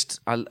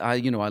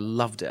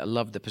loved it. I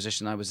loved the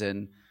position I was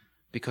in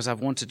because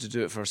I've wanted to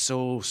do it for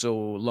so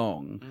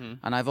long. Mm-hmm.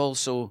 And I've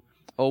also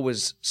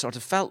always sort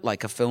of felt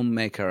like a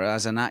filmmaker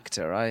as an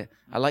actor. I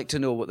like to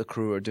know what the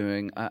crew are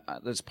doing.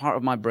 There's part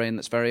of my brain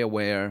that's very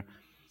aware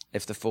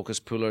if the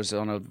focus puller's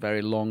on a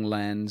very long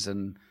lens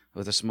and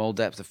with a small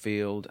depth of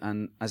field.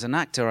 And as an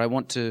actor, I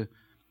want to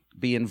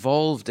be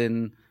involved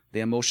in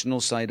the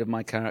emotional side of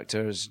my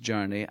character's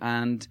journey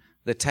and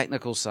the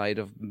technical side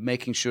of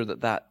making sure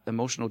that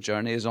emotional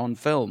journey is on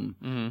film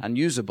and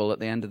usable at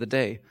the end of the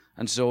day.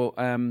 And so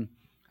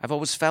I've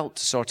always felt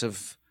sort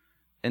of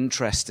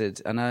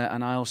interested, and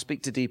I'll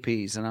speak to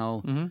DPs and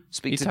I'll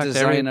speak to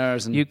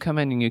designers. And you come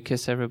in and you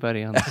kiss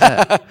everybody on the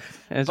set.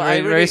 It's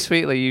very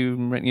sweetly. You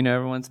know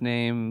everyone's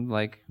name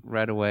like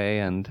right away,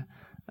 and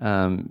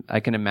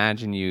I can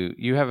imagine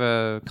you have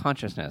a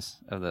consciousness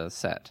of the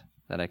set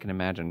that I can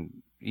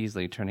imagine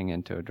easily turning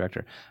into a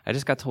director. I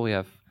just got told we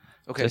have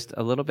just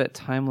a little bit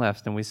time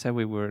left, and we said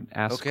we would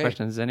ask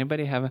questions. Does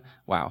anybody have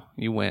Wow,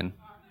 you win.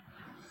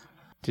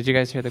 Did you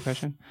guys hear the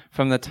question?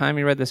 From the time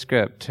he read the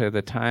script to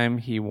the time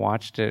he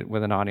watched it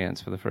with an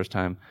audience for the first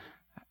time,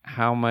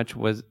 how much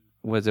was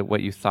it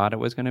what you thought it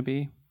was going to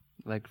be?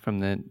 Like from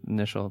the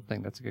initial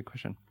thing? That's a good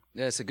question.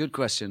 Yeah, it's a good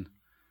question.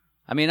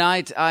 I mean,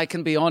 I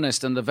can be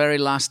honest. On the very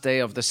last day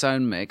of the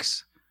sound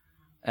mix,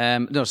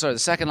 the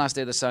second last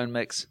day of the sound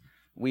mix,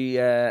 we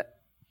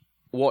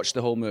watched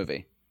the whole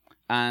movie,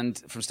 and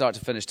from start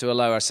to finish, to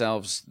allow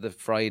ourselves the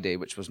Friday,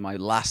 which was my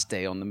last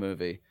day on the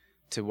movie,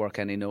 to work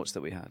any notes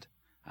that we had.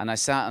 And I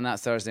sat on that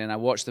Thursday and I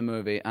watched the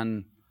movie,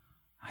 and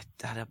I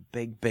had a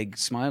big, big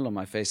smile on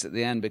my face at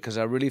the end, because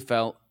I really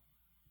felt,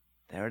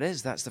 there it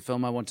is. That's the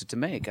film I wanted to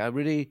make. I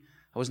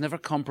was never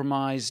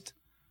compromised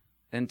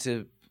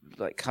into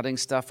like cutting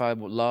stuff I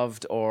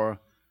loved or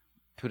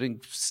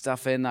putting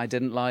stuff in I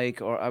didn't like,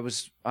 or I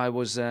was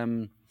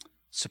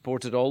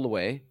supported all the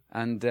way,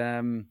 and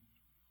I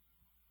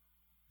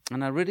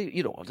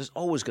really, there's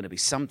always going to be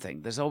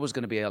something. There's always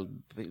going to be a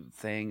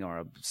thing or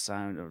a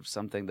sound or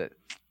something that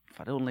if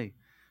I'd only,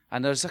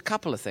 and there's a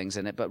couple of things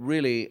in it, but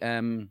really,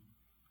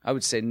 I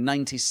would say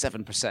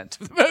 97%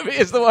 of the movie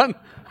is the one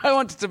I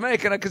wanted to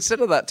make, and I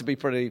consider that to be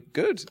pretty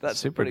good. That's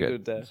super pretty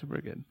good.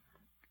 Super good.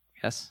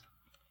 Yes.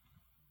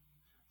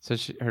 So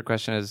her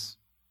question is,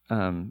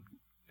 it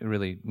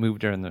really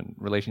moved her in the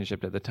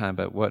relationship at the time,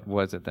 but what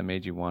was it that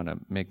made you want to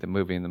make the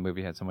movie, and the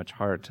movie had so much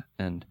heart,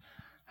 and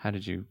how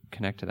did you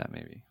connect to that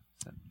maybe?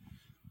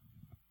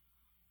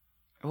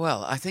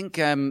 Well, I think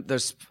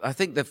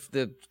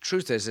the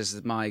truth is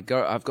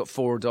that I've got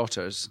 4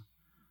 daughters,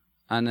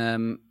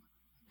 and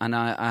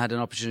I had an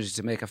opportunity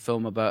to make a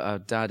film about a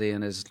daddy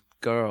and his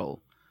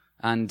girl,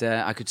 and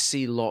I could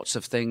see lots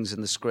of things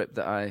in the script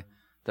I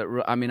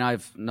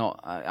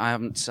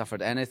haven't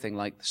suffered anything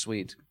like the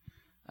Swede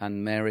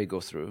and Mary go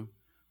through,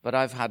 but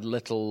I've had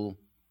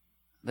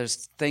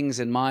there's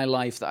things in my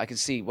life that I can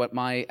see. What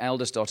my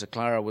eldest daughter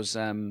Clara was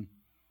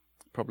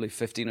probably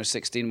 15 or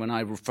 16 when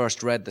I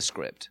first read the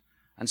script,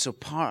 and so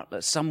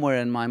somewhere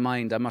in my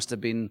mind I must have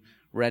been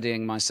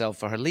readying myself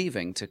for her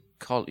leaving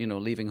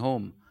leaving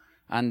home,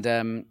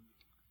 and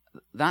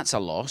that's a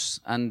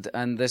loss, and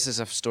this is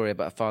a story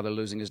about a father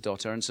losing his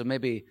daughter, and so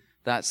maybe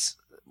that's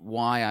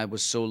why I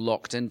was so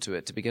locked into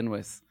it to begin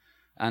with.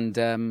 And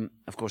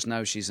of course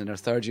now she's in her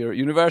 3rd year at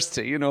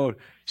university.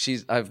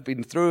 I've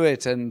been through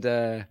it, and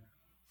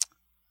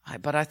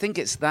but I think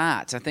it's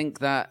that. I think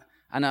that,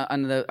 and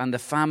the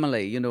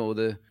family.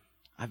 There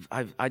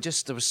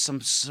was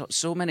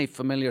so many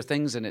familiar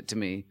things in it to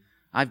me.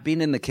 I've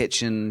been in the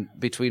kitchen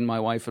between my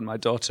wife and my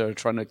daughter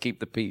trying to keep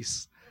the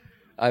peace.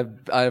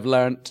 I've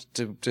learned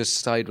to just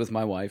side with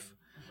my wife.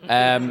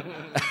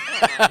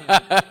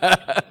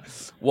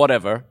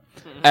 Whatever.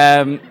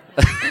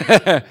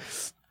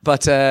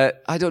 But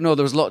I don't know.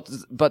 There was a lot.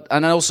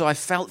 And also I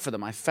felt for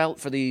them. I felt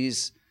for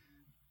these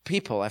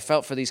people. I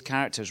felt for these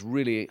characters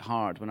really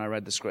hard when I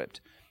read the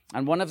script.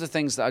 And one of the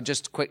things that I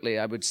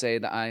would say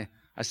that I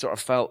sort of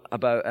felt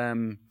about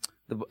the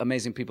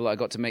amazing people that I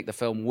got to make the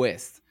film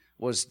with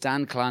was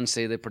Dan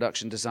Clancy, the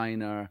production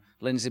designer,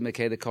 Lindsay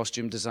McKay, the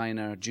costume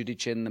designer, Judy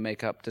Chin, the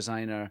makeup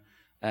designer,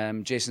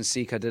 Jason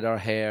Sika did our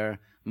hair,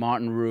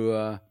 Martin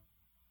Rua.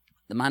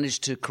 They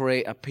managed to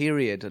create a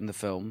period in the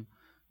film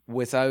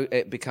without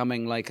it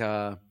becoming like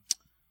a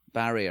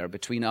barrier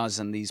between us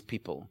and these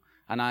people.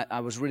 And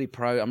I was really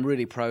proud. I'm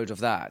really proud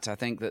of that. I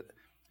think that,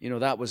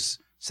 that was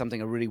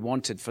something I really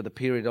wanted, for the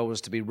period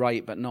always to be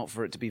right, but not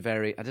for it to be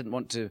I didn't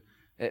want it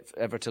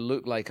ever to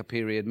look like a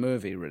period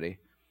movie, really.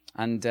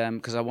 And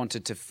because I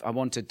wanted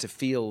to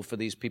feel for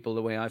these people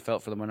the way I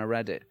felt for them when I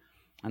read it.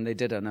 And they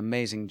did an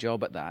amazing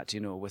job at that,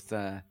 with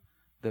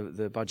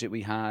the budget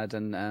we had,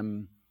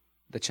 and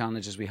the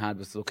challenges we had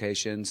with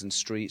locations and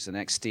streets and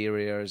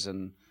exteriors,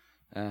 and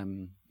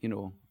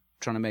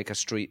trying to make a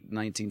street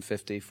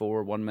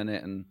 1954 one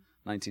minute and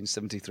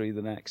 1973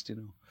 the next.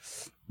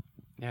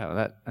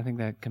 Yeah, I think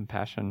that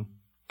compassion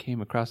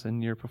came across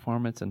in your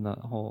performance and the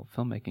whole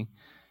filmmaking.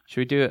 Should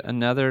we do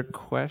another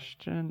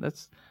question?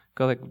 Let's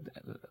go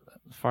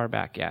far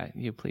back. Yeah,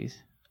 you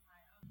please.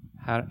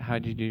 How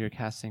did you do your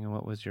casting, and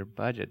what was your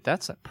budget?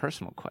 That's a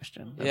personal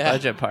question. The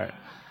budget part.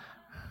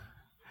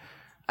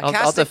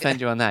 I'll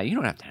defend you on that. You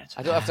don't have to answer.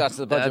 I don't have to answer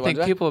the budget. I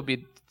think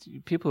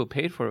people who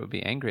paid for it would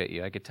be angry at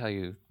you. I could tell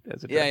you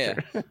as a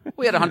director. Yeah.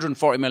 We had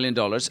 $140 million.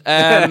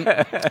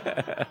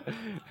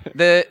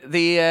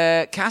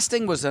 The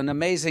casting was an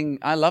amazing.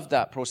 I loved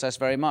that process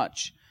very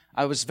much.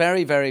 I was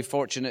very, very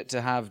fortunate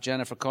to have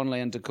Jennifer Connelly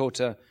and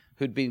Dakota,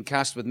 who'd been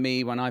cast with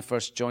me when I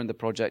first joined the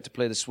project to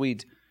play the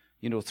Swede,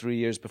 3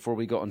 years before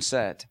we got on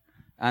set.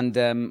 And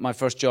my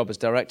first job as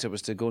director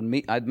was to go and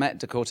meet. I'd met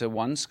Dakota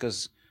once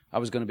because I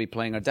was going to be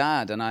playing her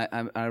dad, and I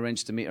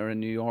arranged to meet her in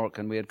New York,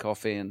 and we had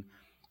coffee and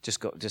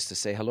just to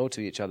say hello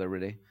to each other,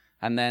 really.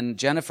 And then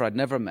Jennifer I'd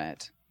never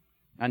met.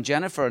 And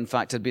Jennifer, in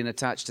fact, had been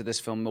attached to this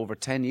film over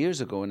 10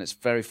 years ago in its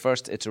very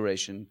first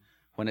iteration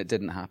when it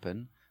didn't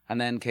happen,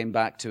 and then came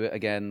back to it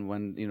again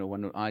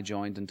when I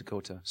joined in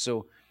Dakota.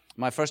 So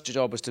my first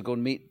job was to go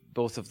and meet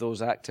both of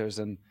those actors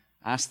and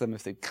ask them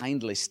if they'd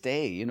kindly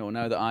stay,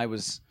 now that I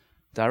was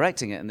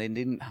directing it, and they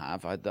didn't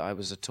have. I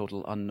was a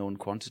total unknown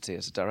quantity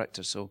as a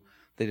director, so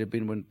they'd have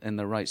been in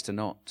their rights to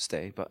not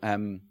stay. But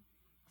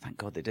Thank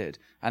God they did.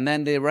 And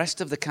then the rest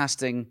of the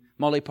casting,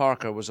 Molly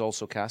Parker was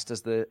also cast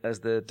as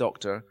the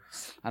doctor.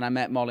 And I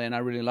met Molly and I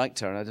really liked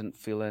her. I didn't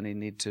feel any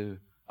need to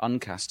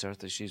uncast her.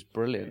 She's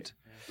brilliant.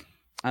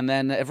 And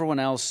then everyone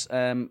else,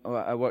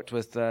 I worked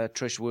with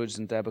Trish Woods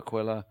and Deb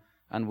Aquila,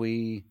 and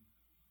we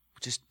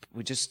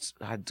just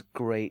had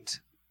great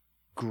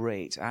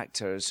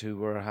actors who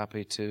were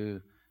happy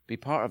to be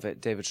part of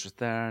it. David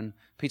Strathern,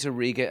 Peter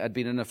Regan had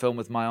been in a film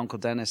with my Uncle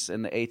Dennis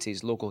in the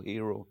 80s, Local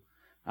Hero.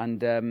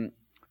 And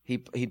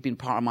he'd been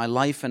part of my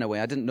life in a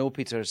way. I didn't know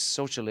Peter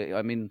socially,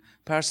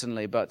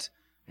 personally, but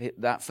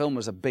that film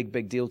was a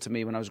big deal to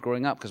me when I was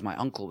growing up because my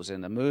uncle was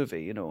in the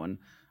movie, and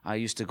I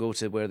used to go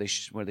to where they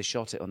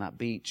shot it on that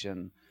beach.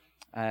 And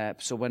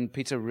so when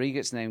Peter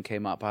Regan's name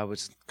came up, I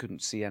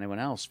couldn't see anyone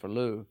else for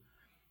Lou.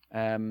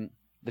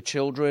 The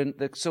children,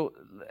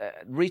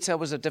 Rita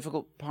was a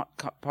difficult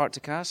part to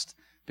cast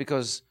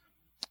because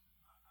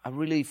I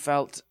really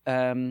felt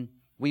I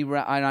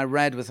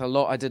read with a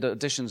lot. I did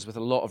auditions with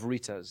a lot of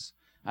Ritas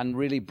and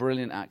really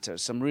brilliant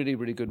actors, some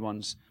really good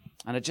ones,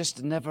 and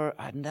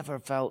I'd never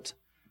felt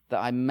that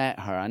I met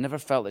her. I never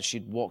felt that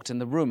she'd walked in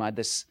the room. I had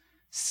this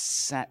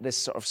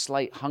sort of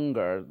slight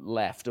hunger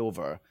left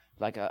over,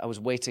 like I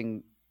was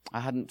waiting. I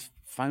hadn't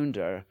found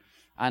her,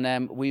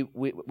 and we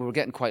were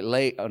getting quite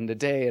late on the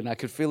day, and I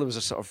could feel there was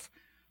a sort of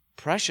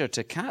pressure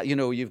to cast.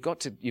 You've got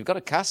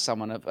to cast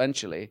someone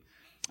eventually,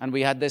 and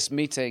we had this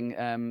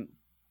meeting.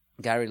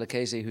 Gary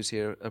Lucchese, who's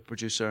here, a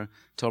producer,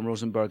 Tom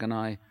Rosenberg, and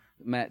I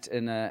met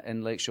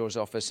in Lakeshore's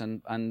office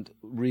and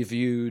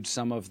reviewed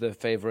some of the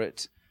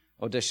favorite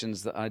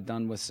auditions that I'd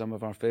done with some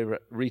of our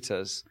favorite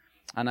Ritas.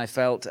 And I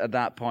felt at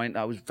that point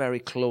I was very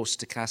close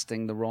to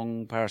casting the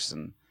wrong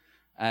person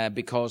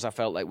because I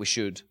felt like we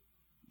should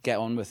get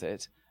on with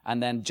it.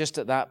 And then just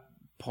at that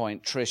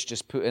point, Trish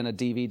just put in a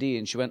DVD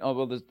and she went, "Oh,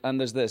 well,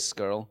 there's this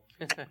girl."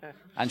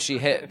 And she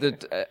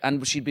hit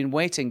and she'd been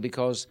waiting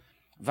because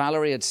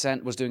Valerie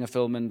was doing a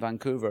film in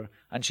Vancouver,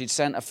 and she'd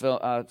sent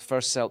a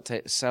first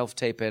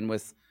self-tape in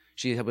with,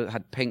 she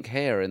had pink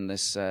hair in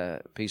this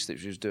piece that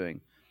she was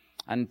doing.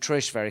 And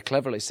Trish very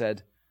cleverly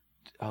said,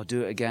 "Oh,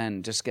 do it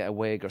again, just get a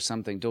wig or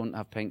something, don't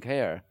have pink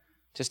hair.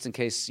 Just in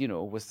case, do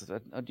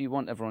you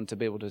want everyone to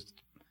be able to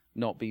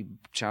not be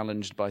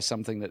challenged by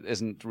something that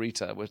isn't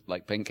Rita with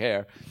like pink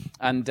hair?"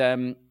 And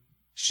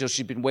so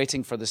she'd been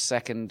waiting for the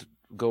second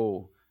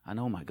go. And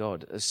oh my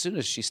God, as soon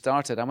as she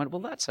started, I went,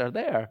 "Well, that's her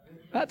there.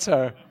 That's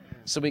her."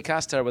 So we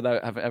cast her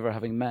without ever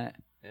having met.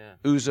 Yeah.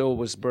 Uzo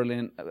was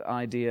brilliant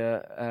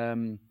idea.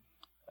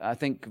 I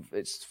think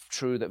it's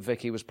true that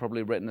Vicky was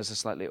probably written as a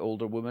slightly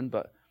older woman,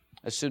 but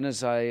as soon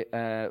as I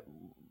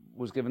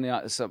was given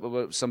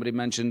somebody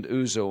mentioned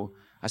Uzo,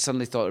 I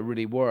suddenly thought it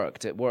really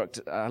worked. It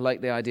worked. I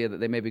like the idea that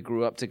they maybe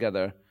grew up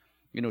together.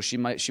 She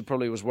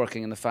probably was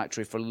working in the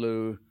factory for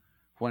Lou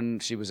when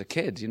she was a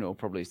kid,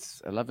 probably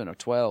 11 or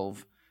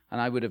 12. And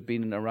I would have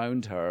been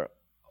around her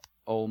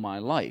all my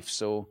life.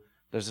 So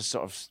there's a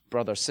sort of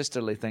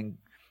brother-sisterly thing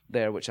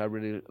there, which I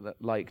really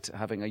liked,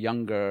 having a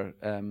younger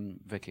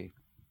Vicky.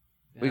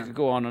 Yeah. We could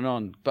go on and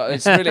on. But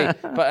it's really...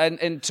 but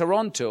in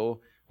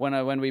Toronto,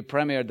 when we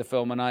premiered the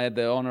film and I had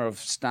the honor of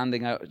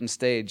standing out on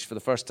stage for the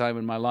first time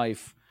in my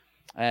life,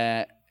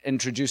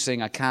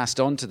 introducing a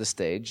cast onto the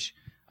stage,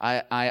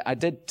 I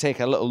did take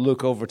a little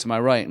look over to my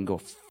right and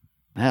go...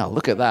 Hell,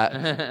 look at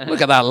that.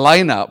 Look at that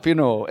lineup,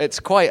 It's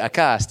quite a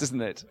cast,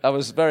 isn't it? I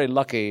was very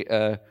lucky.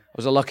 I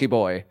was a lucky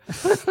boy.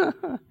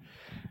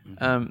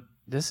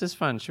 This is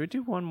fun. Should we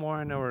do one more?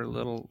 I know we're a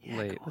little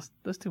late.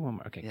 Let's do one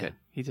more. Okay, good.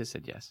 He just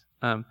said yes.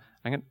 How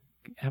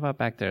about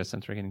back there,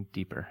 since we're getting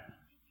deeper?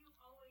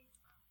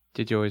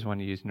 Did you always want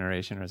to use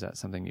narration, or is that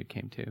something you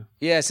came to?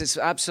 Yes, it's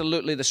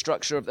absolutely the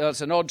structure of... it's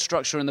an odd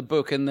structure in the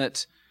book in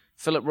that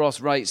Phillip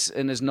Roth writes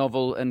in his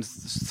novel in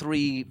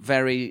three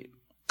very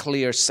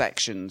clear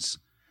sections.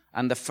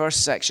 And the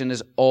first section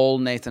is all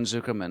Nathan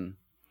Zuckerman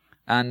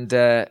and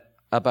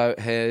about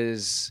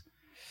his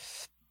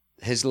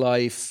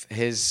life,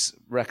 his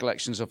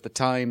recollections of the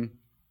time.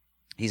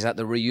 He's at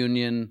the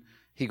reunion.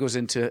 He goes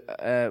into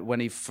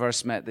when he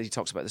first met, he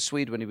talks about the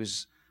Swede when he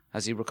was,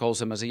 as he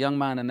recalls him as a young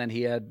man, and then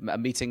he had a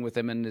meeting with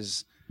him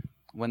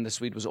when the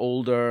Swede was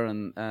older,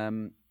 and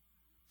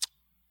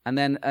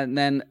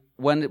then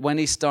when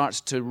he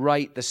starts to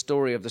write the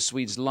story of the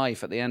Swede's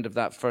life at the end of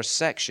that first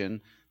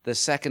section, the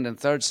second and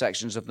third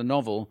sections of the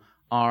novel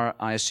are,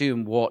 I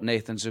assume, what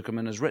Nathan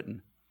Zuckerman has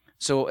written.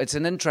 So it's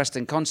an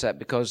interesting concept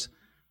because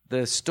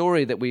the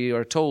story that we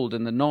are told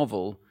in the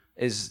novel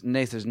is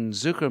Nathan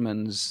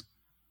Zuckerman's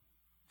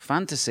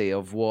fantasy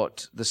of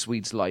what the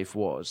Swede's life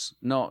was.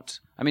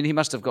 He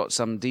must have got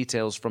some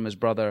details from his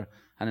brother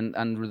and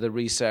the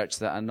research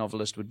that a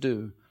novelist would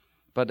do.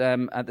 But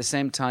at the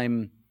same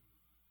time,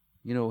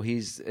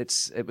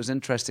 it was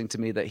interesting to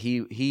me that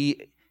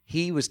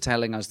he was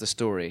telling us the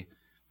story.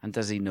 And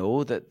does he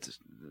know that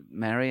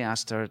Mary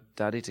asked her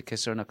daddy to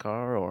kiss her in a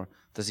car? Or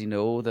does he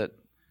know that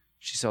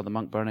she saw the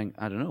monk burning?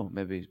 I don't know.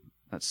 Maybe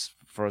that's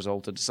for us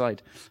all to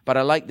decide. But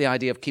I like the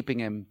idea of keeping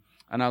him,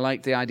 and I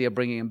like the idea of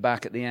bringing him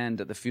back at the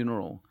end at the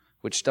funeral,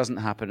 which doesn't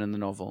happen in the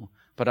novel.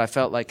 but I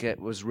felt like it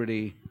was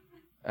really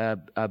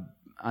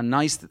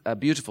a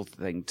beautiful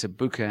thing to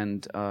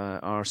bookend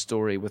our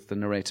story with the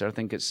narrator. I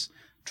think it's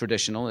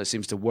traditional. It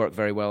seems to work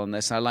very well in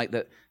this. I like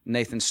that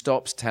Nathan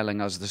stops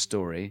telling us the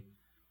story,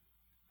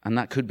 and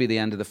that could be the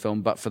end of the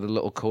film, but for the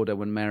little coda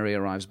when Mary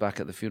arrives back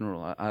at the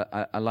funeral.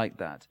 I like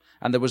that.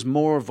 And there was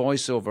more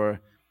voiceover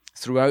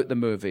throughout the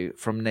movie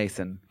from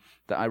Nathan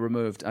that I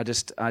removed. I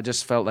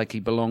just felt like he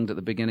belonged at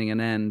the beginning and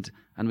end,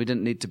 and we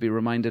didn't need to be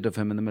reminded of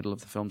him in the middle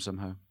of the film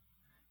somehow.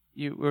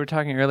 We were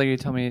talking earlier, you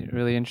told me a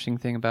really interesting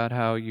thing about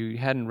how you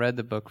hadn't read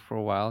the book for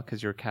a while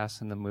because you were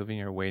cast in the movie and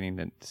you were waiting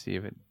to see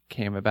if it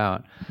came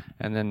about.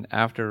 And then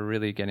after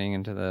really getting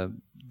into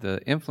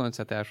the influence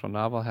that the actual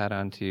novel had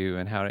onto you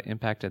and how it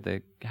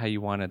impacted how you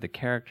wanted the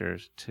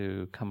characters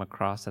to come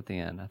across at the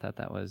end, I thought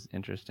that was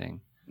interesting.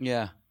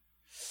 Yeah.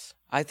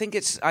 I think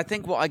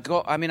what I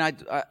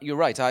got, you're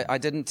right, I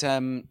didn't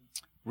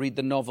read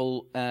the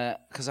novel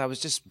because I was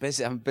just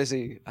busy. I'm a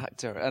busy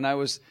actor, and I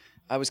was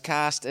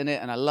cast in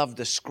it, and I loved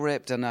the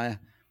script, and I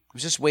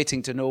was just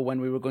waiting to know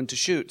when we were going to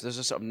shoot. There's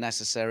a sort of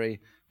necessary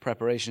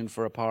preparation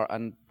for a part,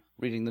 and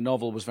reading the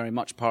novel was very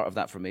much part of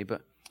that for me,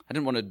 but I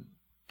didn't want to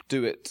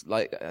do it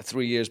like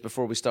 3 years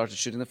before we started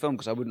shooting the film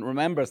because I wouldn't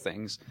remember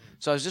things.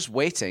 So I was just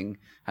waiting,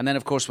 and then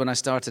of course when I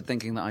started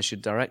thinking that I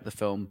should direct the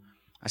film,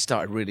 I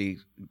started really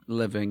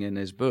living in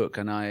his book,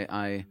 and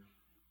I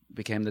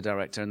became the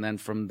director, and then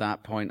from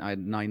that point I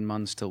had 9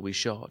 months till we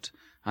shot.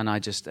 And I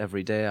just,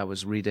 every day I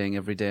was reading,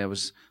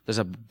 there's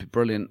a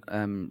brilliant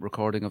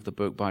recording of the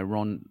book by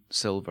Ron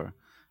Silver.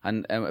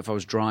 And if I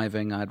was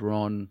driving, I had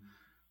Ron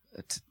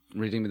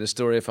reading me the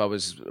story. If I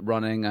was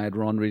running, I had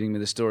Ron reading me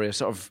the story. I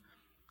sort of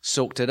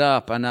soaked it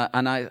up. And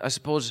I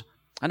suppose,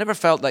 I never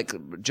felt like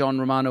John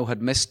Romano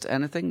had missed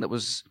anything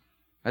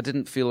I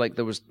didn't feel like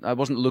I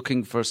wasn't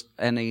looking for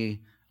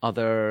any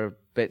other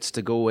bits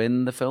to go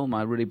in the film.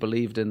 I really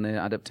believed in the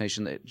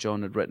adaptation that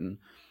John had written.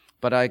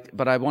 But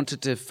I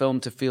wanted the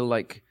film to feel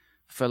like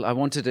I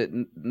wanted it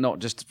not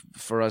just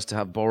for us to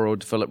have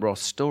borrowed Phillip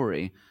Roth's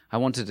story. I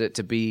wanted it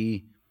to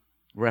be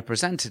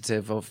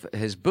representative of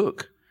his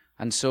book,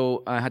 and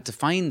so I had to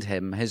find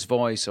his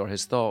voice or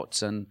his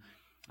thoughts. And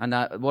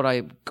what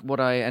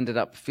I ended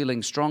up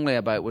feeling strongly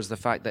about was the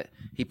fact that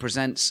he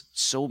presents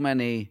so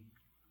many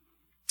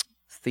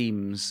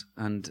themes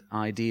and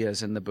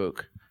ideas in the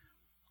book,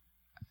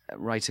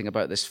 writing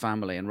about this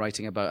family and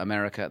writing about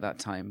America at that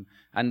time.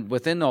 And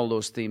within all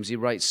those themes, he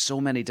writes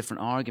so many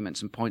different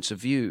arguments and points of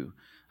view.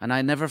 And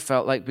I never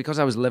felt like, because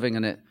I was living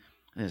in it,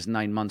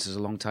 9 months is a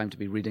long time to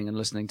be reading and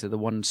listening to the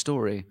one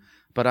story,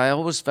 but I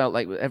always felt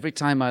like every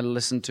time I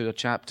listened to a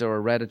chapter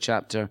or read a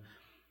chapter,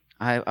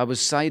 I was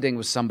siding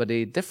with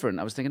somebody different.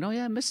 I was thinking,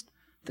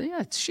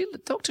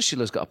 Dr.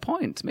 Sheila's got a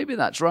point. Maybe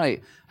that's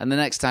right. And the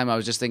next time I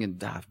was just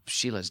thinking,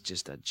 Sheila's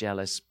just a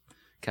jealous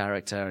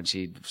character and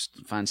she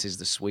fancies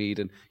the Swede.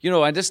 And,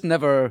 I just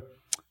never...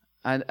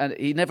 And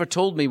he never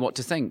told me what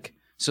to think.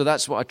 So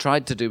that's what I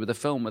tried to do with the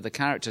film, with the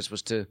characters,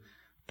 was to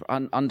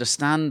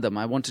understand them.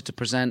 I wanted to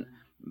present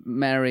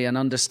Mary and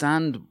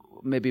understand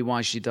maybe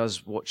why she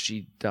does what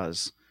she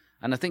does.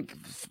 And I think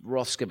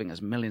Roth's giving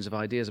us millions of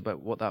ideas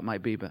about what that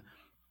might be, but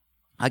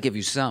I give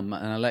you some,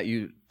 and I let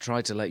you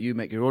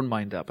make your own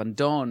mind up. And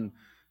Dawn,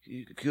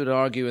 you could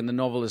argue in the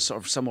novel, is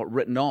sort of somewhat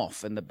written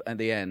off in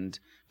the end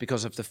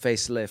because of the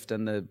facelift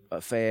and the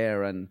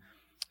affair. And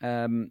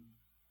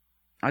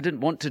I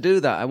didn't want to do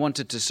that. I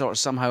wanted to sort of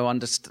somehow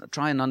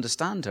try and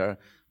understand her.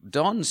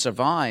 Dawn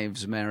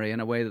survives Mary in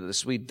a way that the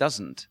Swede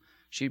doesn't.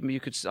 You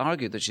could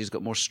argue that she's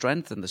got more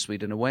strength than the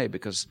Swede in a way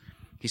because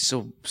he's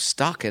so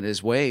stuck in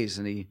his ways,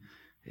 and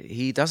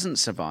he doesn't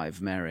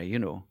survive Mary,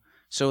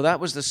 So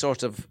that was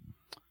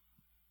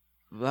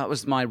that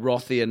was my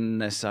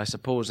Rothianness, I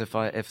suppose,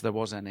 if there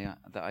was any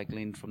that I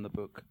gleaned from the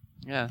book.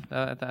 Yeah,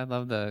 I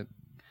love the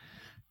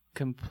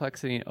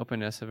complexity and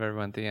openness of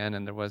everyone at the end,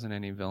 and there wasn't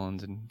any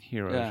villains and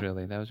heroes,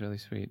 really. That was really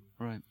sweet.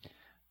 Right.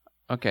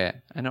 Okay,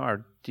 I know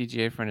our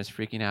DGA friend is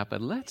freaking out,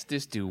 but let's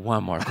just do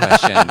one more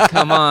question.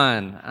 Come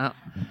on.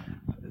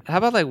 How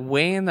about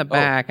way in the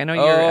back? I know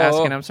you're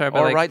asking, I'm sorry,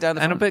 but right down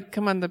the front. But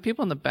come on, the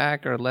people in the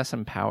back are less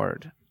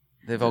empowered.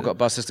 They've all got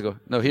buses to go.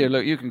 No, here,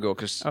 look, you can go,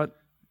 because...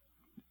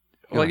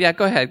 Well, yeah,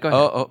 go ahead.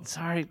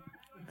 Sorry,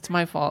 it's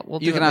my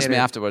fault. You can ask me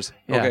afterwards.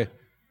 Yeah. Okay.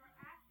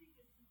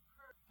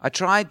 I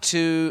tried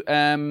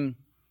to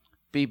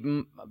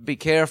be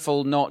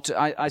careful not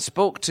to... I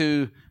spoke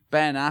to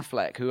Ben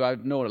Affleck, who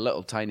I've known a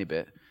little tiny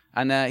bit,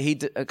 and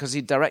because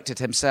he directed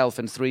himself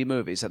in 3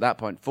 movies at that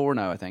point, 4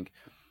 now, I think.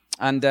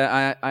 And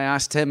I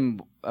asked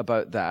him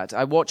about that.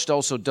 I watched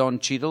also Don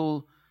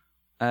Cheadle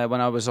when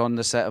I was on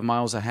the set of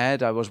Miles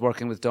Ahead. I was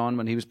working with Don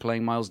when he was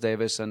playing Miles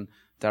Davis and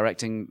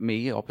directing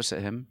me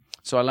opposite him.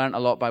 So I learned a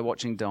lot by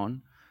watching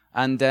Don.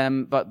 And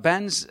but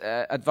Ben's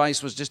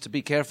advice was just to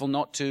be careful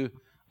not to...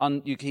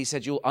 he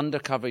said you'll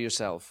undercover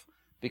yourself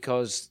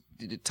because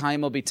the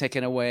time will be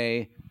ticking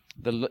away.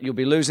 You'll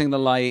be losing the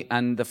light,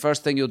 and the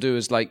first thing you'll do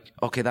is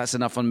okay, that's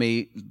enough on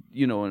me.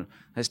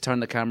 Let's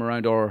turn the camera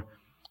around or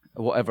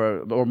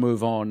whatever, or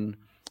move on.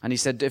 And he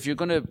said, if you're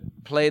going to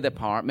play the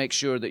part, make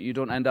sure that you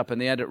don't end up in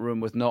the edit room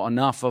with not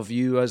enough of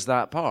you as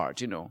that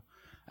part,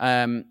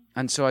 And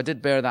so I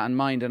did bear that in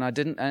mind, and I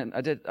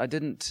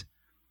didn't.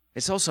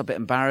 It's also a bit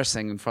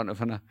embarrassing in front of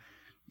you're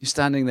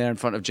standing there in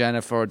front of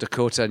Jennifer or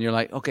Dakota, and you're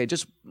like, okay,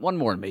 just one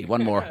more me,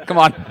 one more, come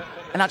on.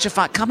 In actual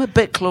fact, come a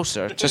bit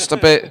closer, just a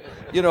bit.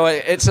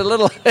 It's a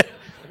little,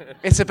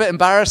 it's a bit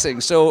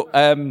embarrassing. So,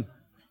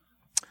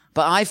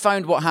 but I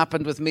found what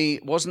happened with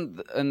me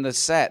wasn't in the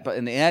set, but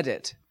in the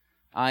edit.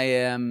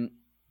 I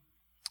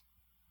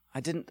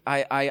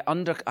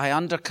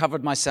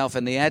undercovered myself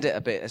in the edit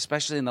a bit,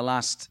 especially in the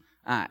last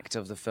act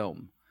of the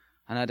film.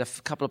 And I had a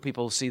couple of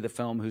people see the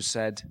film who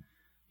said,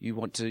 you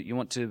want to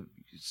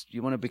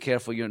be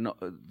careful.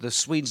 The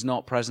Swede's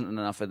not present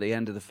enough at the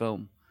end of the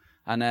film.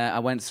 And I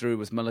went through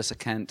with Melissa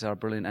Kent, our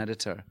brilliant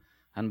editor,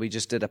 and we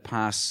just did a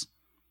pass,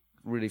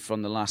 really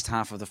from the last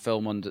half of the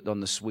film on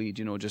the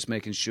Swede. Just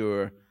making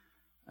sure.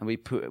 And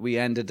we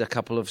ended a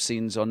couple of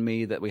scenes on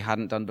me that we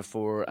hadn't done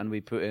before, and we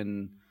put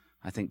in,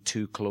 I think,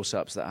 2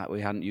 close-ups that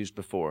we hadn't used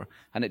before,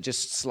 and it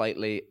just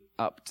slightly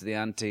upped the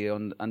ante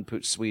and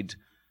put Swede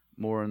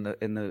more in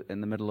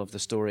the middle of the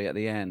story at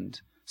the end,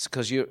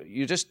 because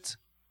you just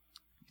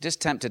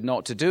tempted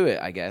not to do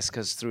it, I guess,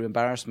 because through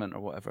embarrassment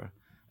or whatever.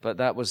 But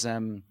that was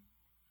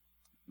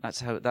that's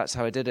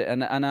how I did it,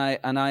 and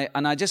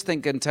I just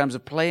think in terms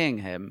of playing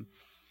him.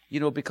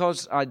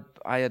 Because I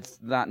had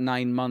that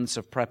 9 months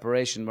of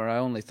preparation where I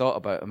only thought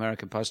about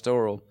American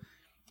Pastoral.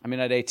 I mean,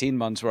 I had 18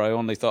 months where I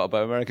only thought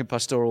about American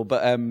Pastoral.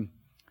 But in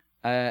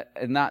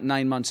that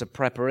 9 months of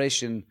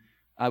preparation,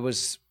 I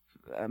was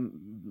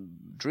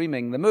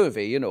dreaming the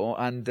movie,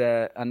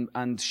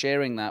 and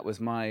sharing that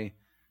with my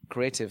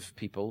creative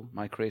people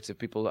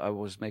that I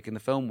was making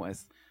the film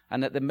with.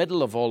 And at the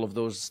middle of all of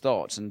those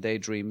thoughts and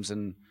daydreams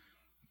and,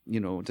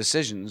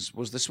 decisions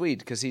was the Swede,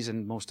 because he's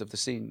in most of the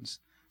scenes.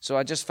 So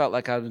I just felt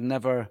like I was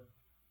never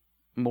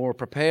more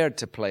prepared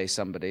to play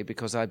somebody,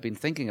 because I'd been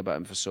thinking about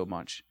him for so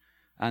much.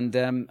 And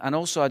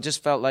also I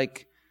just felt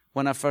like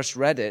when I first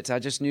read it, I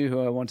just knew who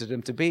I wanted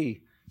him to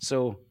be.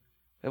 So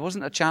it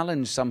wasn't a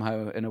challenge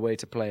somehow in a way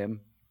to play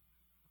him.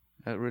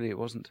 It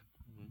wasn't.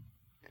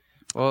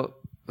 Well,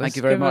 thank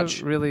you very much.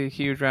 Give a really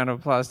huge round of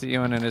applause to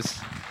Ewan and his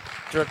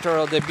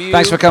directorial debut.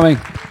 Thanks for coming.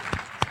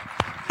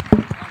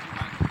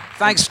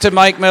 Thanks to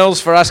Mike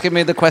Mills for asking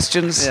me the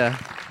questions. Yeah.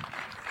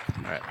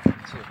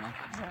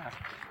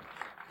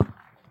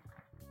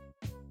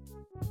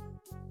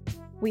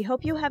 We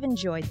hope you have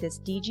enjoyed this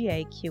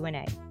DGA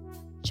Q&A.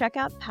 Check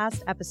out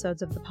past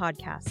episodes of the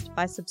podcast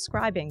by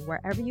subscribing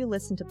wherever you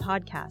listen to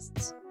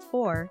podcasts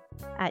or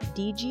at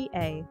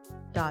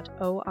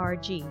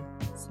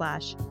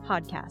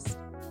dga.org/podcast.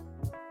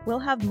 We'll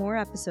have more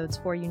episodes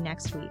for you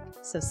next week,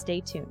 so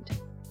stay tuned.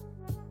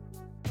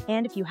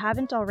 And if you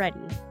haven't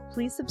already,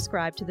 please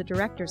subscribe to The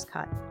Director's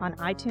Cut on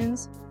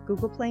iTunes,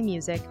 Google Play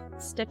Music,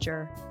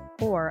 Stitcher,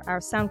 or our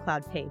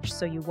SoundCloud page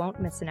so you won't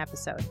miss an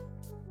episode.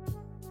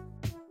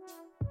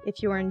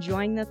 If you are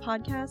enjoying the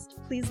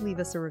podcast, please leave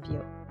us a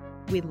review.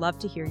 We'd love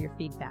to hear your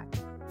feedback.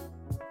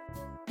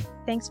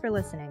 Thanks for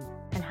listening,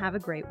 and have a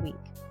great week.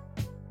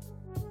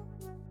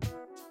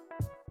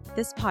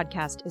 This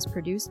podcast is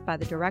produced by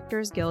the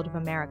Directors Guild of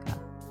America.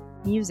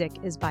 Music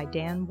is by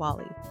Dan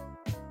Wally.